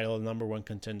Team Title #1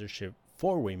 contendership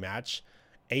 4-way match.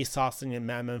 Ace Austin and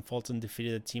Madman Fulton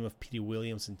defeated the team of Petey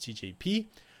Williams and TJP,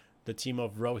 the team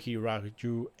of Rohi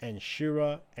Raju and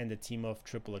Shira, and the team of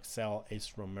Triple XL,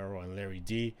 Ace Romero and Larry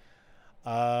D.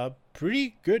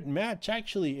 Pretty good match,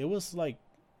 actually. It was like,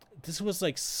 this was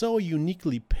like so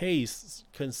uniquely paced,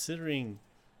 considering,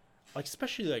 like,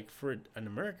 especially like for an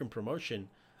American promotion.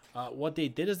 What they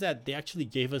did is that they actually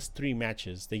gave us 3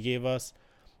 matches. They gave us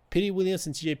Petey Williams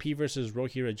and TJP versus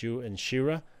Rohi Raju and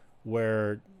Shira,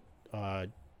 where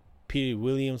Petey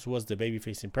Williams was the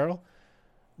babyface in peril.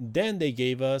 Then they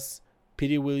gave us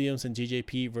Petey Williams and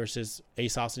TJP versus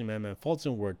Ace Austin and Madman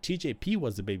Fulton, where TJP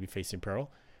was the babyface in peril.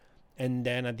 And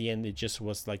then at the end, it just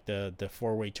was like the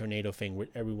 4-way tornado thing with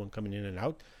everyone coming in and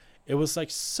out. It was like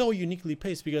so uniquely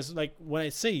paced, because like when I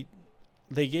say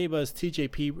they gave us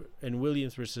TJP and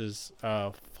Williams versus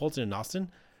Fulton and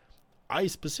Austin, I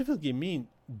specifically mean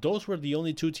those were the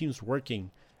only 2 teams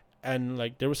working. And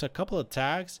like there was a couple of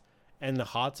tags and the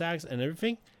hot tags and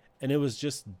everything, and it was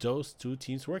just those 2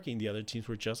 teams working. The other teams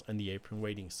were just on the apron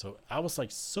waiting. So I was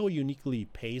like so uniquely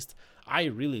paced. I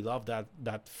really loved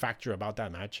that factor about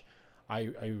that match.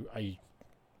 It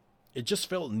just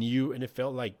felt new, and it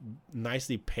felt like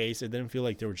nicely paced. It didn't feel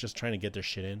like they were just trying to get their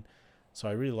shit in. So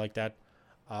I really like that.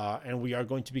 And we are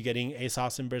going to be getting Ace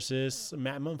Austin versus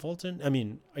Madman Fulton. I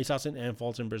mean, Ace Austin and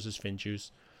Fulton versus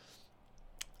Finjuice.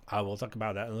 I will talk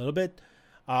about that in a little bit.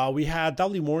 We had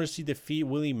W. Morrissey defeat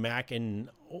Willie Mack in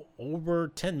over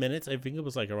 10 minutes. I think it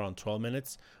was like around 12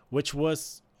 minutes, which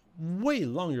was way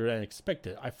longer than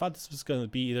expected. I thought this was going to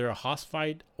be either a Haas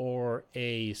fight or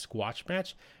a squash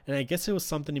match. And I guess it was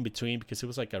something in between because it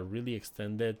was like a really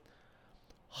extended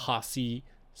Hossy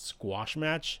squash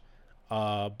match.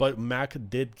 But Mac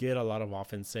did get a lot of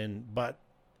offense in. But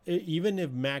even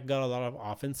if Mac got a lot of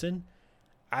offense in,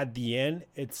 at the end,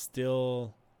 it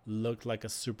still looked like a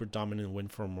super dominant win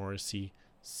for Morrissey.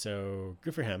 So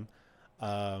good for him.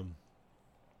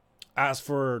 As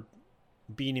for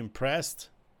being impressed,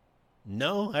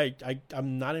 no,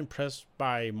 I'm not impressed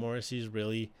by Morrissey's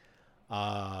really.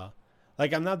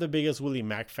 Like I'm not the biggest Willie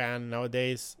Mack fan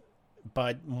nowadays,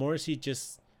 but Morrissey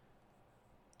just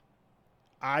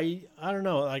I don't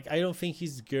know, like I don't think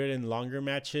he's good in longer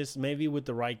matches, maybe with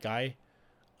the right guy.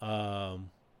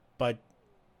 But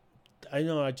I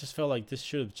know I just felt like this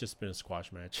should have just been a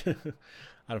squash match. I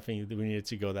don't think we needed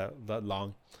to go that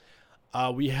long.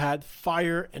 We had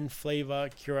Fire and Flava,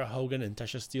 Kira Hogan, and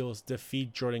Tasha Steelz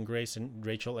defeat Jordan Grace and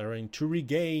Rachel Aaron to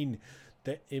regain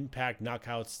the Impact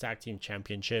Knockouts Tag Team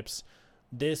Championships.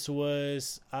 This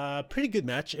was a pretty good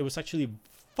match. It was actually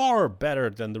far better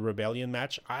than the Rebellion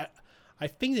match. I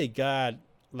think they got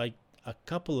like a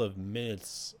couple of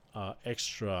minutes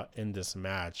extra in this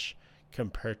match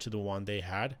compared to the one they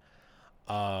had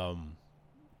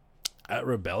at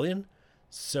Rebellion.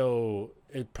 So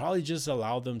it probably just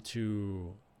allowed them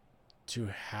to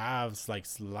have like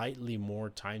slightly more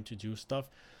time to do stuff.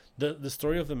 The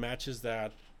story of the match is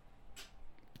that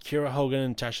Kira Hogan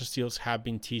and Tasha Steelz have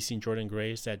been teasing Jordan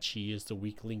Grace that she is the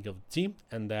weak link of the team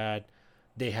and that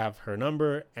they have her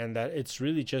number, and that it's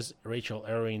really just Rachel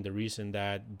Aaron the reason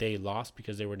that they lost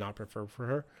because they were not preferred for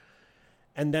her.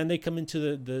 And then they come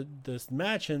into this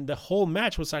match, and the whole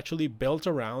match was actually built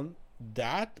around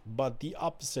that, but the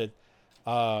opposite.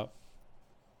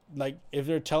 Like if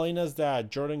they're telling us that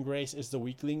Jordan Grace is the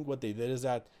weakling, what they did is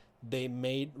that they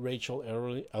made Rachel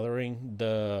Ellering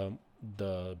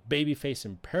the babyface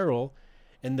in peril,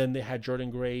 and then they had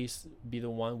Jordan Grace be the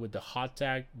one with the hot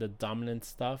tag, the dominant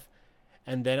stuff,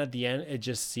 and then at the end it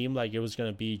just seemed like it was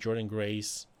gonna be Jordan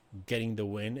Grace getting the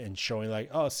win and showing like,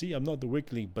 oh, see, I'm not the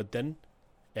weakling. But then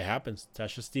it happens.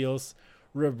 Tasha Steelz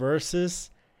reverses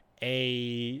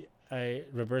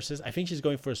reverses. I think she's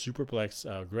going for a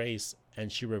superplex Grace,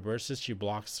 and she reverses. She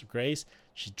blocks Grace.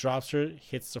 She drops her,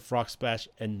 hits the frog splash,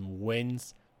 and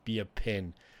wins via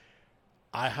pin.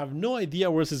 I have no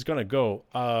idea where this is gonna go.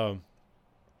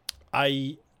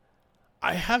 I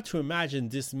have to imagine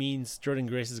this means Jordan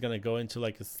Grace is gonna go into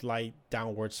like a slight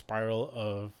downward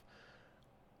spiral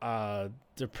of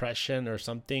depression or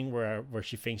something, where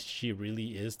she thinks she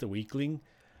really is the weakling.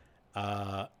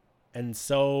 And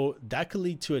so that could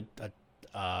lead to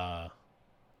a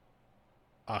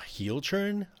heel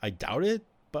turn. I doubt it,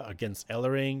 but against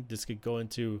Ellering, this could go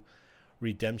into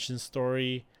redemption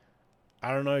story.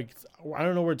 I don't know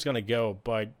where it's gonna go,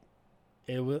 but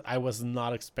I was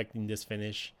not expecting this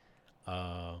finish.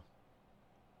 It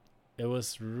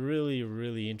was really,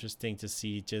 really interesting to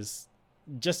see just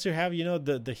to have,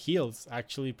 the heels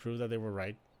actually prove that they were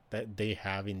right, that they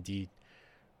have indeed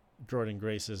Jordan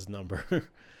Grace's number.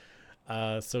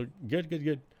 So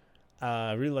good.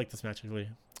 I really like this match actually.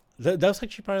 That was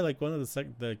actually probably like one of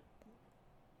the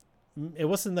it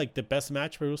wasn't like the best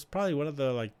match, but it was probably one of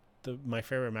my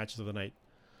favorite matches of the night.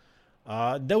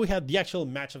 Then we had the actual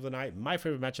match of the night, my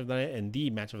favorite match of the night, and the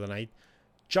match of the night.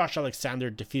 Josh Alexander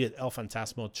defeated El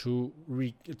Fantasmo to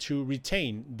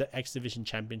retain the X Division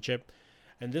Championship,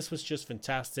 and this was just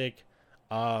fantastic.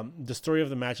 The story of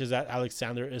the match is that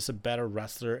Alexander is a better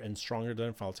wrestler and stronger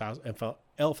than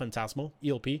El Fantasmo,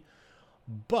 ELP,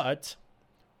 but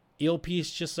ELP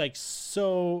is just like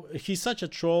he's such a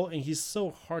troll, and he's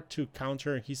so hard to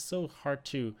counter, and he's so hard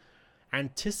to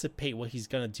anticipate what he's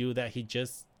gonna do, that he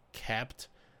just kept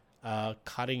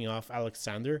cutting off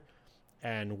Alexander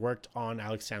and worked on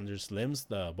Alexander's limbs,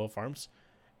 both arms,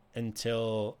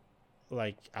 until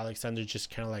like Alexander just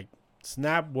kind of like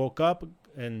snapped, woke up,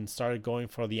 and started going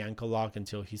for the ankle lock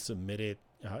until he submitted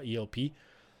ELP.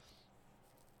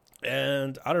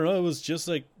 And I don't know, it was just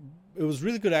like, it was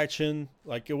really good action.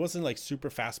 Like it wasn't like super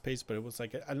fast paced, but it was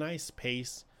like a nice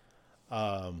pace.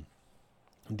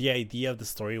 The idea of the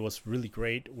story was really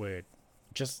great, where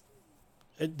just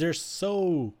they're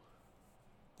so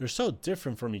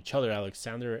different from each other,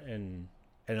 Alexander and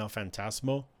El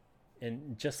Fantasmo,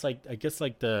 and just like, I guess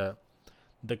like the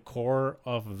core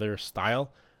of their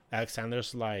style.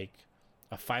 Alexander's like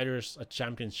a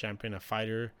champion, a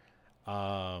fighter,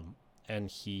 and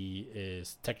he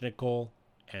is technical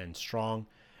and strong.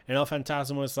 And El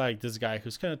Fantasmo is like this guy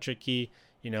who's kind of tricky.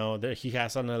 That he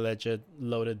has an alleged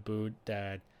loaded boot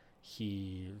that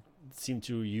he seemed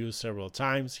to use several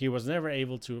times. He was never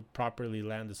able to properly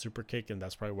land the super kick, and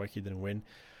that's probably why he didn't win.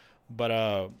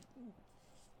 But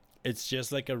it's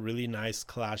just like a really nice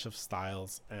clash of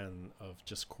styles and of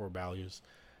just core values.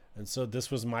 And so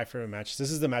this was my favorite match.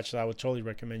 This is the match that I would totally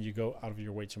recommend you go out of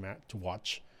your way to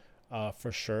watch,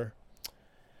 for sure.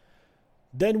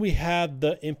 Then we had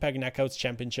the Impact Knockouts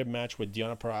Championship match with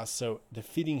Deonna Purrazzo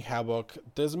defeating Havoc.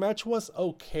 This match was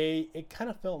okay. It kind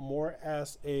of felt more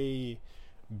as a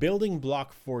building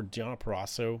block for Deonna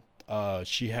Purrazzo.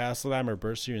 She has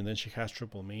Slammiversary and then she has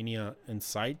Triple Mania in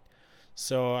sight.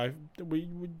 So we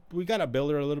gotta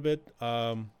build her a little bit.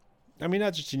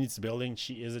 Not just she needs building.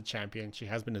 She is a champion. She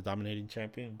has been a dominating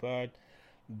champion, but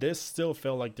this still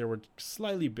felt like they were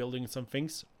slightly building some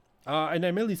things. And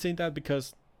I'm mainly saying that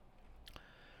because,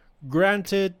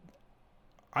 granted,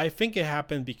 I think it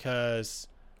happened because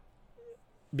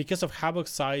of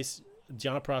Havoc's size.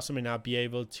 Deonna Purrazzo may not be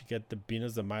able to get the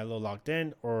Venus de Milo locked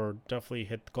in, or definitely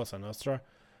hit Cosa Nostra,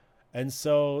 and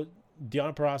so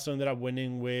Deonna Purrazzo ended up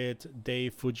winning with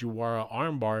Dave Fujiwara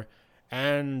armbar,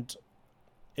 and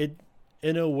it,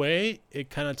 in a way, it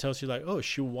kind of tells you like, oh,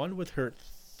 she won with her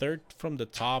third from the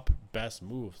top best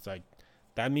moves. Like,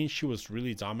 that means she was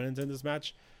really dominant in this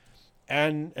match,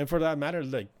 and for that matter,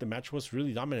 like, the match was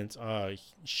really dominant.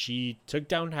 She took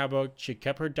down Havoc, she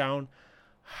kept her down.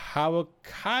 Havoc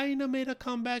kind of made a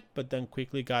comeback, but then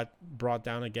quickly got brought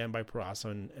down again by Purrazzo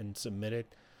and submitted.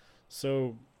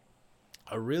 So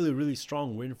a really, really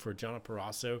strong win for Deonna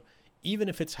Purrazzo, even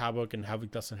if it's Havoc and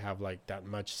Havoc doesn't have like that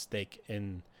much stake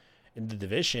in the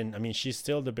division. I mean, she's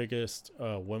still the biggest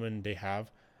woman they have,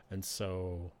 and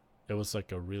so it was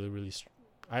like a really, really.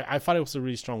 I thought it was a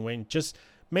really strong win, just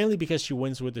mainly because she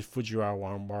wins with the Fujiwara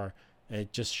armbar, and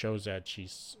it just shows that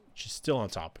she's still on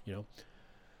top.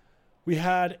 We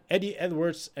had Eddie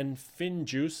Edwards and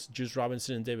Juice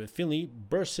Robinson and David Finlay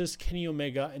versus Kenny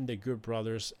Omega and the Good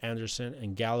Brothers Anderson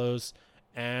and Gallows.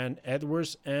 And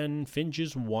Edwards and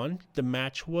Juice won. The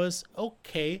match was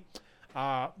okay.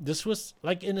 This was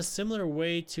like in a similar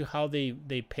way to how they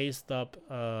paced up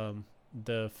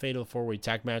the Fatal 4-Way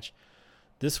Tag match.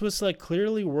 This was like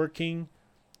clearly working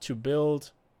to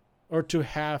build, or to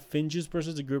have Juice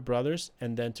versus the Good Brothers,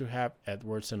 and then to have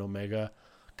Edwards and Omega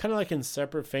kind of like in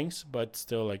separate things, but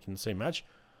still like in the same match,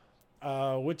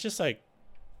 with just like,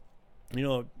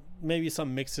 maybe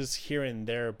some mixes here and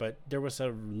there, but there was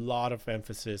a lot of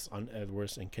emphasis on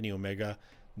Edwards and Kenny Omega.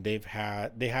 They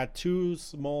had two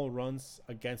small runs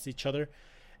against each other,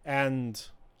 and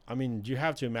I mean, you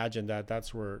have to imagine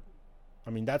that's one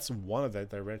of the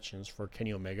directions for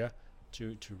Kenny Omega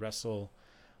to wrestle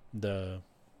the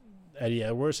Eddie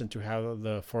Edwards and to have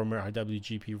the former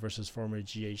IWGP versus former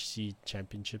GHC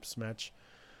championships match.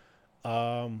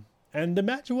 And the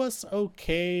match was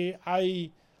okay.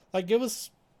 It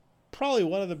was probably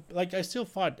one of the, I still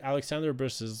thought Alexander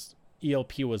versus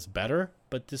ELP was better,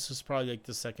 but this was probably like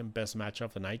the second best match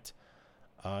of the night,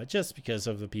 just because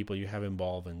of the people you have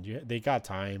involved, and they got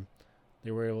time.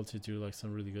 They were able to do like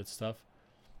some really good stuff.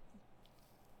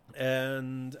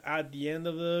 And at the end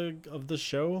of the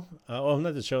show,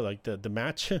 not the show, like the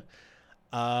match,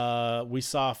 we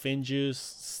saw Juice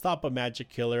stop a Magic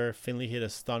Killer. Finlay hit a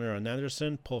stunner on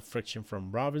Anderson, pull friction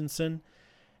from Robinson,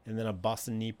 and then a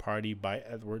Boston Knee Party by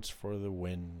Edwards for the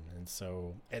win. And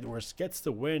so Edwards gets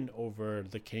the win over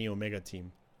the Kenny Omega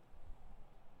team.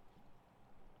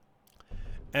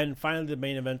 And finally, the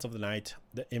main event of the night,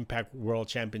 the Impact World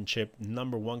Championship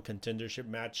 #1 contendership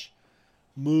match.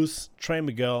 Moose, Trey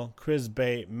Miguel, Chris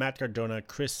Bay, Matt Cardona,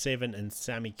 Chris Sabin, and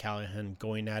Sami Callihan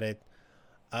going at it.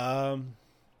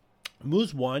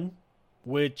 Moose won,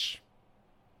 which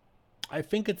I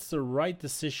think it's the right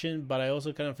decision, but I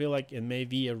also kind of feel like it may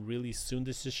be a really soon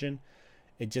decision.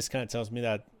 It just kind of tells me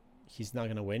that he's not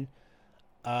going to win.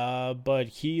 But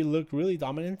he looked really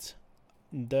dominant.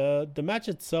 The match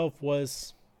itself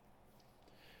was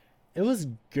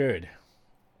good,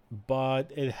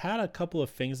 but it had a couple of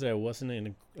things that I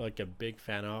wasn't a big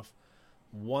fan of.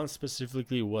 One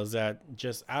specifically was that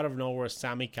just out of nowhere,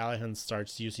 Sami Callihan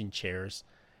starts using chairs,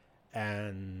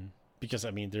 and because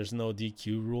there's no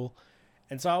DQ rule,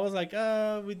 and so I was like,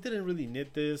 we didn't really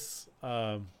need this.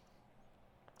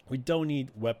 We don't need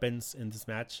weapons in this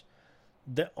match.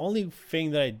 The only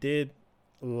thing that I did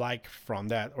like from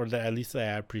that, or that at least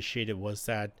that I appreciated, was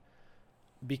that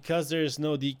because there's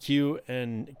no DQ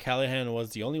and Callihan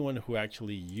was the only one who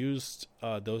actually used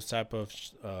those type of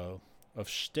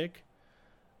shtick,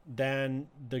 then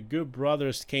the Good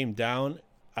Brothers came down,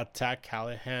 attacked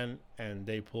Callihan, and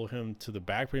they pulled him to the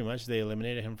back. Pretty much, they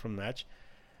eliminated him from the match.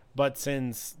 But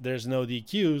since there's no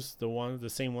DQs, the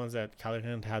same ones that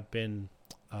Callahan had been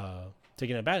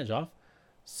taking advantage of,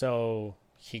 so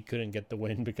he couldn't get the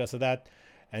win because of that.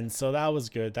 And so that was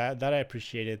good. That I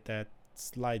appreciated, that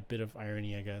slight bit of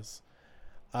irony, I guess.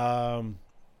 Um,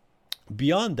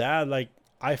 Beyond that, like,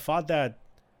 I thought that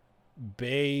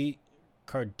Bay,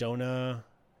 Cardona,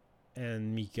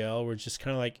 and Miguel were just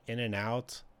kind of like in and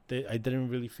out. I didn't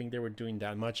really think they were doing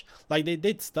that much. Like, they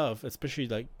did stuff, especially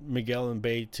like Miguel and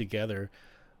Bay together,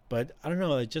 but I don't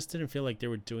know. I just didn't feel like they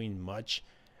were doing much.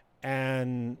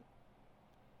 And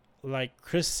like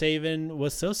Chris Sabin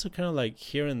was also kind of like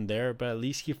here and there, but at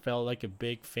least he felt like a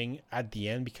big thing at the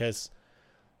end because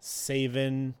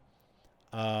Sabin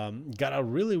got a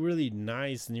really, really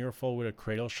nice near fall with a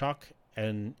cradle shock,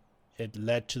 and it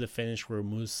led to the finish where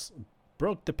Moose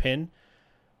broke the pin.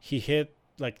 He hit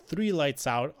like 3 lights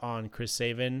out on Chris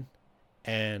Sabin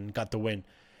and got the win.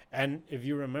 And if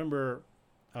you remember,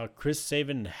 Chris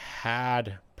Sabin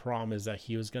had promised that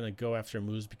he was going to go after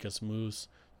Moose because Moose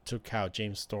took out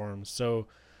James Storm. So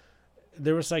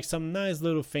there was like some nice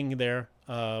little thing there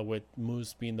with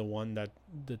Moose being the one that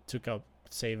took out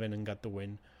Sabin and got the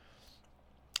win.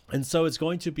 And so it's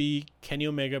going to be Kenny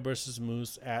Omega versus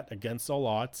Moose at Against All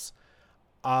Odds.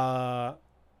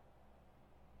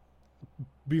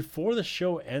 Before the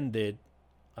show ended,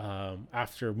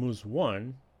 after Moose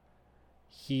won,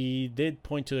 he did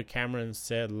point to the camera and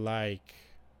said, like,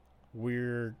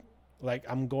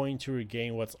 I'm going to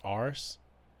regain what's ours,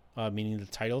 meaning the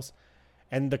titles.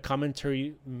 And the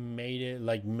commentary made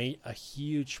a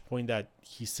huge point that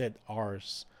he said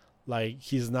ours. Like,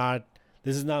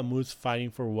 this is not Moose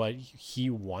fighting for what he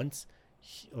wants,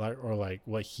 or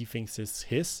what he thinks is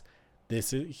his.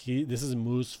 This is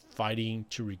Moose fighting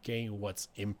to regain what's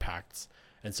Impact's,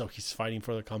 and so he's fighting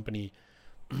for the company.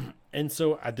 And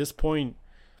so at this point,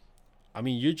 I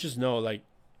mean, you just know, like,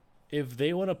 if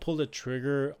they want to pull the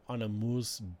trigger on a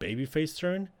Moose babyface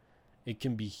turn, it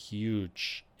can be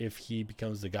huge if he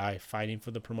becomes the guy fighting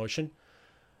for the promotion.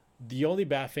 The only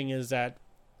bad thing is that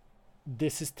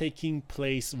this is taking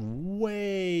place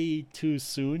way too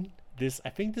soon. I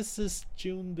think this is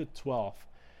June the 12th.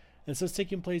 And so it's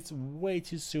taking place way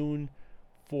too soon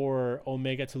for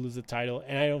Omega to lose the title.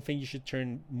 And I don't think you should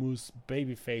turn Moose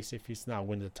babyface if he's not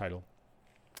winning the title.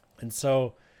 And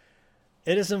so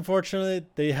it is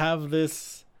unfortunate they have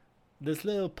this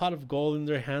little pot of gold in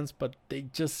their hands, but they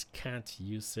just can't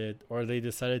use it, or they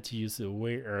decided to use it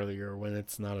way earlier when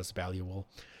it's not as valuable.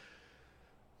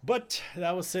 But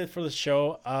that was it for the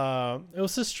show. It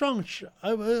was a strong show.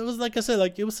 It was, like I said,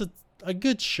 like, it was a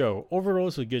good show. Overall, it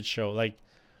was a good show. Like,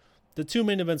 the 2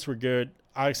 main events were good.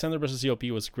 Alexander versus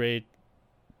EOP was great.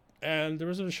 And the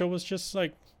rest of the show was just,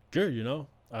 like, good, you know?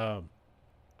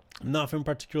 Nothing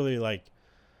particularly, like,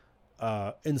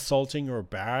 insulting or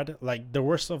bad. Like, the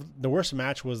worst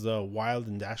match was the Wild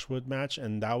and Dashwood match,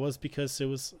 and that was because it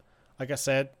was, like I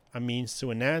said, a means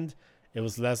to an end. It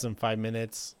was less than 5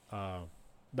 minutes.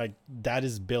 Like, that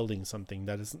is building something.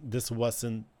 This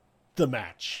wasn't the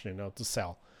match, you know, to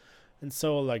sell. And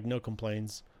so, like, no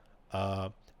complaints.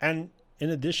 And in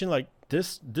addition, like,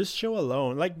 this show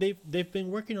alone, like, they've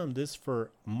been working on this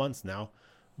for months now,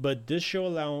 but this show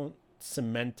alone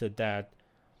cemented that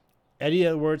Eddie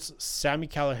Edwards, Sami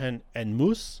Callihan, and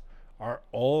Moose are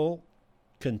all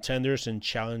contenders and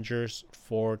challengers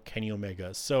for Kenny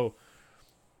Omega. So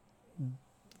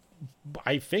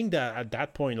I think that at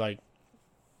that point, like,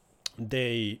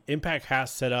 the Impact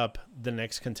has set up the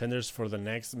next contenders for the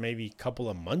next maybe couple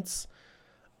of months.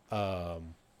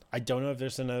 I don't know if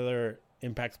there's another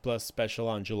Impact Plus special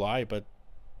on July, but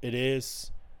it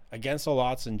is Against All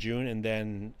Odds in June and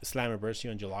then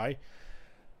Slammiversary in July.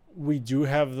 We do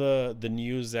have the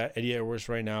news that Eddie Edwards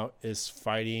right now is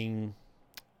fighting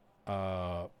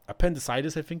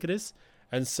appendicitis, I think it is.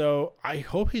 And so I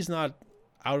hope he's not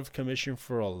out of commission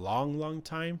for a long, long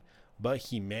time, but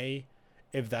he may.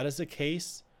 If that is the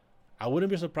case, I wouldn't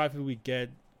be surprised if we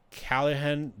get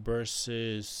Callihan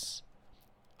versus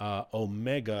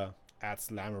Omega at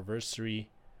Slammiversary,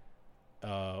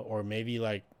 or maybe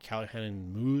like Callihan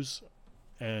and Moose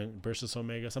and versus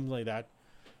Omega, something like that.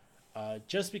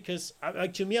 Just because,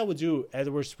 like, to me, I would do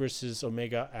Edwards versus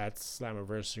Omega at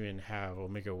Slammiversary and have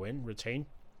Omega retain.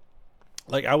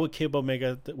 Like, I would keep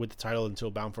Omega with the title until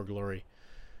Bound for Glory.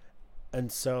 And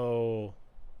so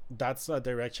that's a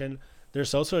direction.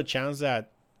 There's also a chance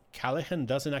that Callihan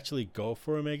doesn't actually go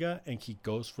for Omega and he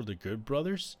goes for the Good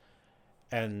Brothers.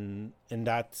 And in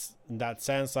that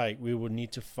sense, like, we would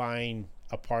need to find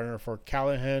a partner for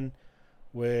Callihan,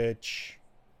 which,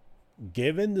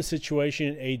 given the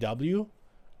situation in AEW,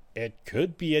 it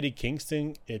could be Eddie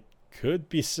Kingston. It could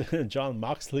be John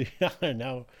Moxley. I don't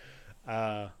know.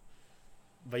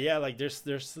 But yeah, like there's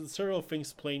several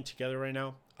things playing together right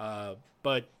now.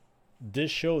 But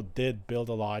this show did build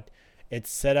a lot. It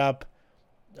set up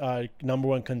number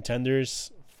one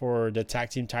contenders for the tag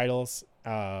team titles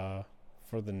for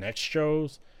the next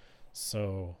shows.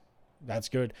 So that's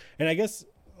good. And I guess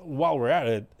while we're at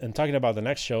it and talking about the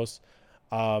next shows,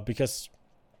 because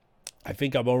I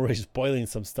think I'm already spoiling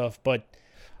some stuff, but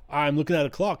I'm looking at the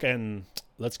clock and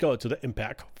let's go to the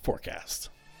Impact forecast.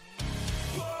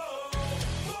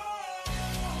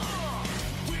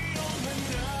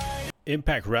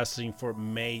 Impact Wrestling for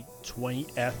May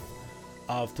 20th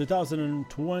of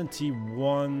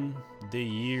 2021, the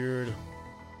year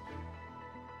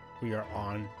we are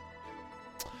on.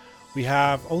 We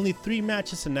have only 3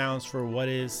 matches announced for what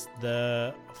is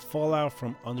the fallout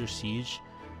from Under Siege.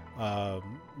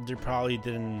 They probably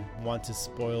didn't want to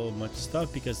spoil much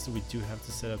stuff because we do have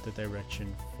to set up the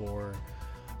direction for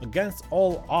Against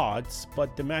All Odds,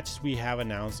 but the matches we have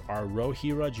announced are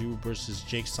Rohit Raju versus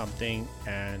Jake Something,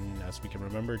 and as we can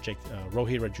remember,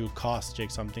 Rohit Raju cost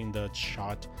Jake Something the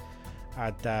shot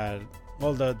at that,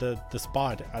 well, the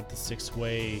spot at the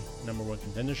 6-way number one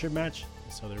contendership match,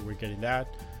 so that we're getting that.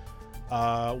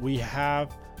 We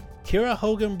have Kiera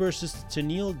Hogan versus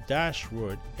Tenille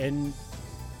Dashwood, and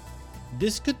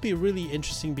this could be really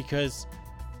interesting because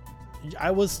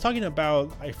I was talking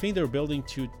about, I think they're building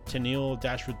to Tenille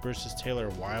Dashwood versus Taylor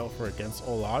Wilde for Against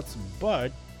All Odds,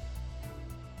 but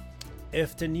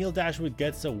if Tenille Dashwood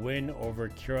gets a win over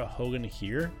Kiera Hogan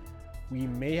here, we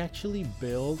may actually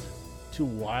build to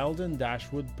Wilde and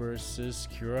Dashwood versus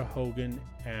Kiera Hogan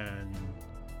and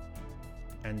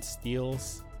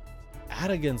Steels at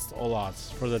Against All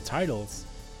Odds for the titles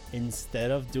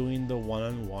instead of doing the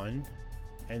one-on-one.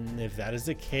 And if that is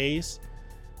the case,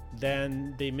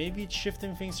 then they may be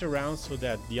shifting things around so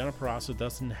that Deonna Purrazzo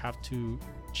doesn't have to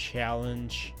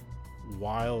challenge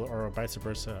Wilde, or vice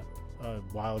versa,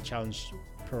 Wilde challenge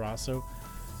Purrazzo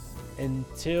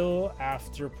until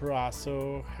after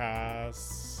Purrazzo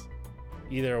has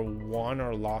either won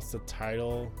or lost the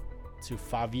title to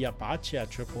Fabi Apache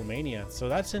at Triple Mania. So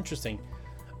that's interesting.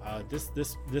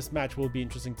 This match will be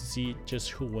interesting to see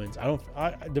just who wins.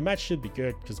 The match should be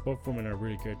good because both women are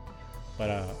really good. But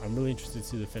I'm really interested to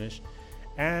see the finish.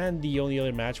 And the only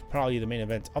other match, probably the main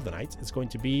event of the night, is going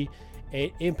to be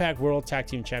an Impact World Tag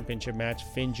Team Championship match.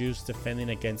 Finn Juice defending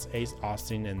against Ace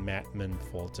Austin and Mattman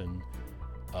Fulton.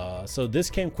 So this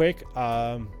came quick.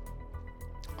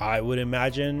 I would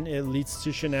imagine it leads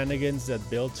to shenanigans that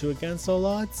build to Against All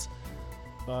Odds.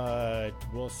 But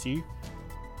we'll see.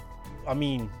 I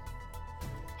mean,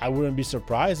 I wouldn't be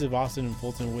surprised if Austin and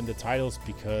Fulton win the titles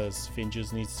because Finn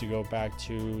Juice needs to go back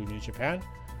to New Japan,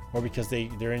 or because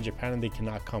they're in Japan and they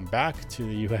cannot come back to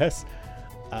the US.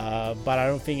 But I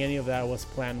don't think any of that was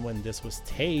planned when this was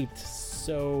taped.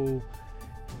 So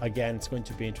again, it's going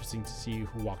to be interesting to see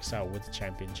who walks out with the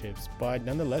championships. But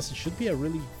nonetheless, it should be a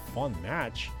really fun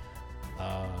match.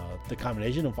 The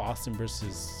combination of Austin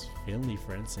versus Finlay,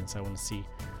 for instance, I want to see.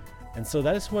 And so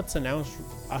that is what's announced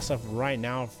as of right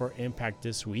now for Impact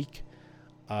this week.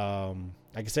 Like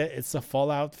I said, it's a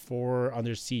fallout for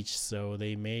Under Siege, so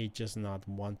they may just not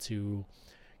want to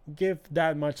give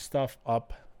that much stuff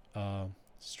up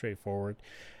straightforward.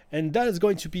 And that is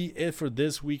going to be it for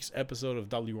this week's episode of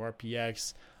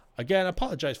WRPX. Again, I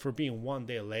apologize for being one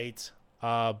day late,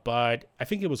 but I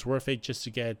think it was worth it just to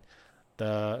get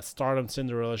the Stardom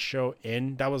Cinderella show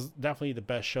in. That was definitely the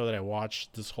best show that I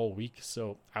watched this whole week,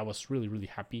 so I was really, really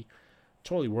happy.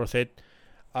 Totally worth it.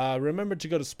 Remember to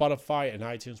go to Spotify and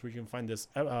iTunes where you can find this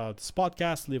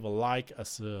podcast. Leave a like, a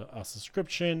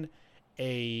subscription,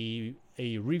 a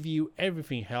review.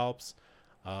 Everything helps.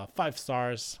 5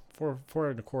 stars,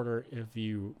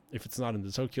 4.25 if it's not in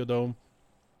the Tokyo Dome.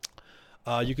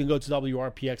 You can go to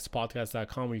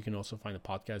WRPXpodcast.com where you can also find the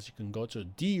podcast. You can go to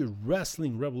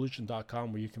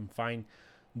TheWrestlingRevolution.com where you can find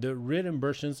the written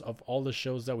versions of all the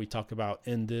shows that we talk about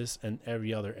in this and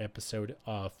every other episode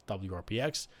of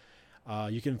WRPX.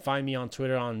 You can find me on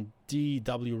Twitter on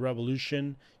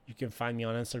DWRevolution. You can find me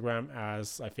on Instagram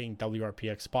as, I think,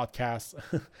 WRPX Podcast.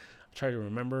 I'm trying to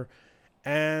remember.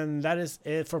 And that is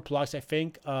it for plugs, I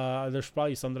think. There's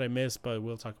probably some that I missed, but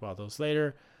we'll talk about those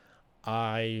later.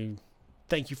 I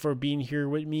thank you for being here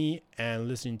with me and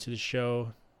listening to the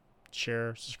show.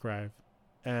 Share, subscribe,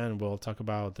 and we'll talk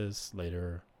about this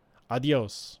later.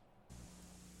 Adios.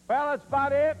 Well, that's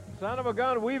about it. Son of a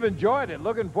gun, we've enjoyed it.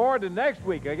 Looking forward to next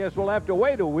week. I guess we'll have to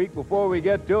wait a week before we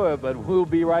get to it, but we'll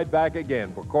be right back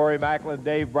again. For Corey Macklin,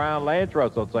 Dave Brown, Lance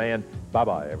Russell saying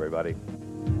bye-bye, everybody.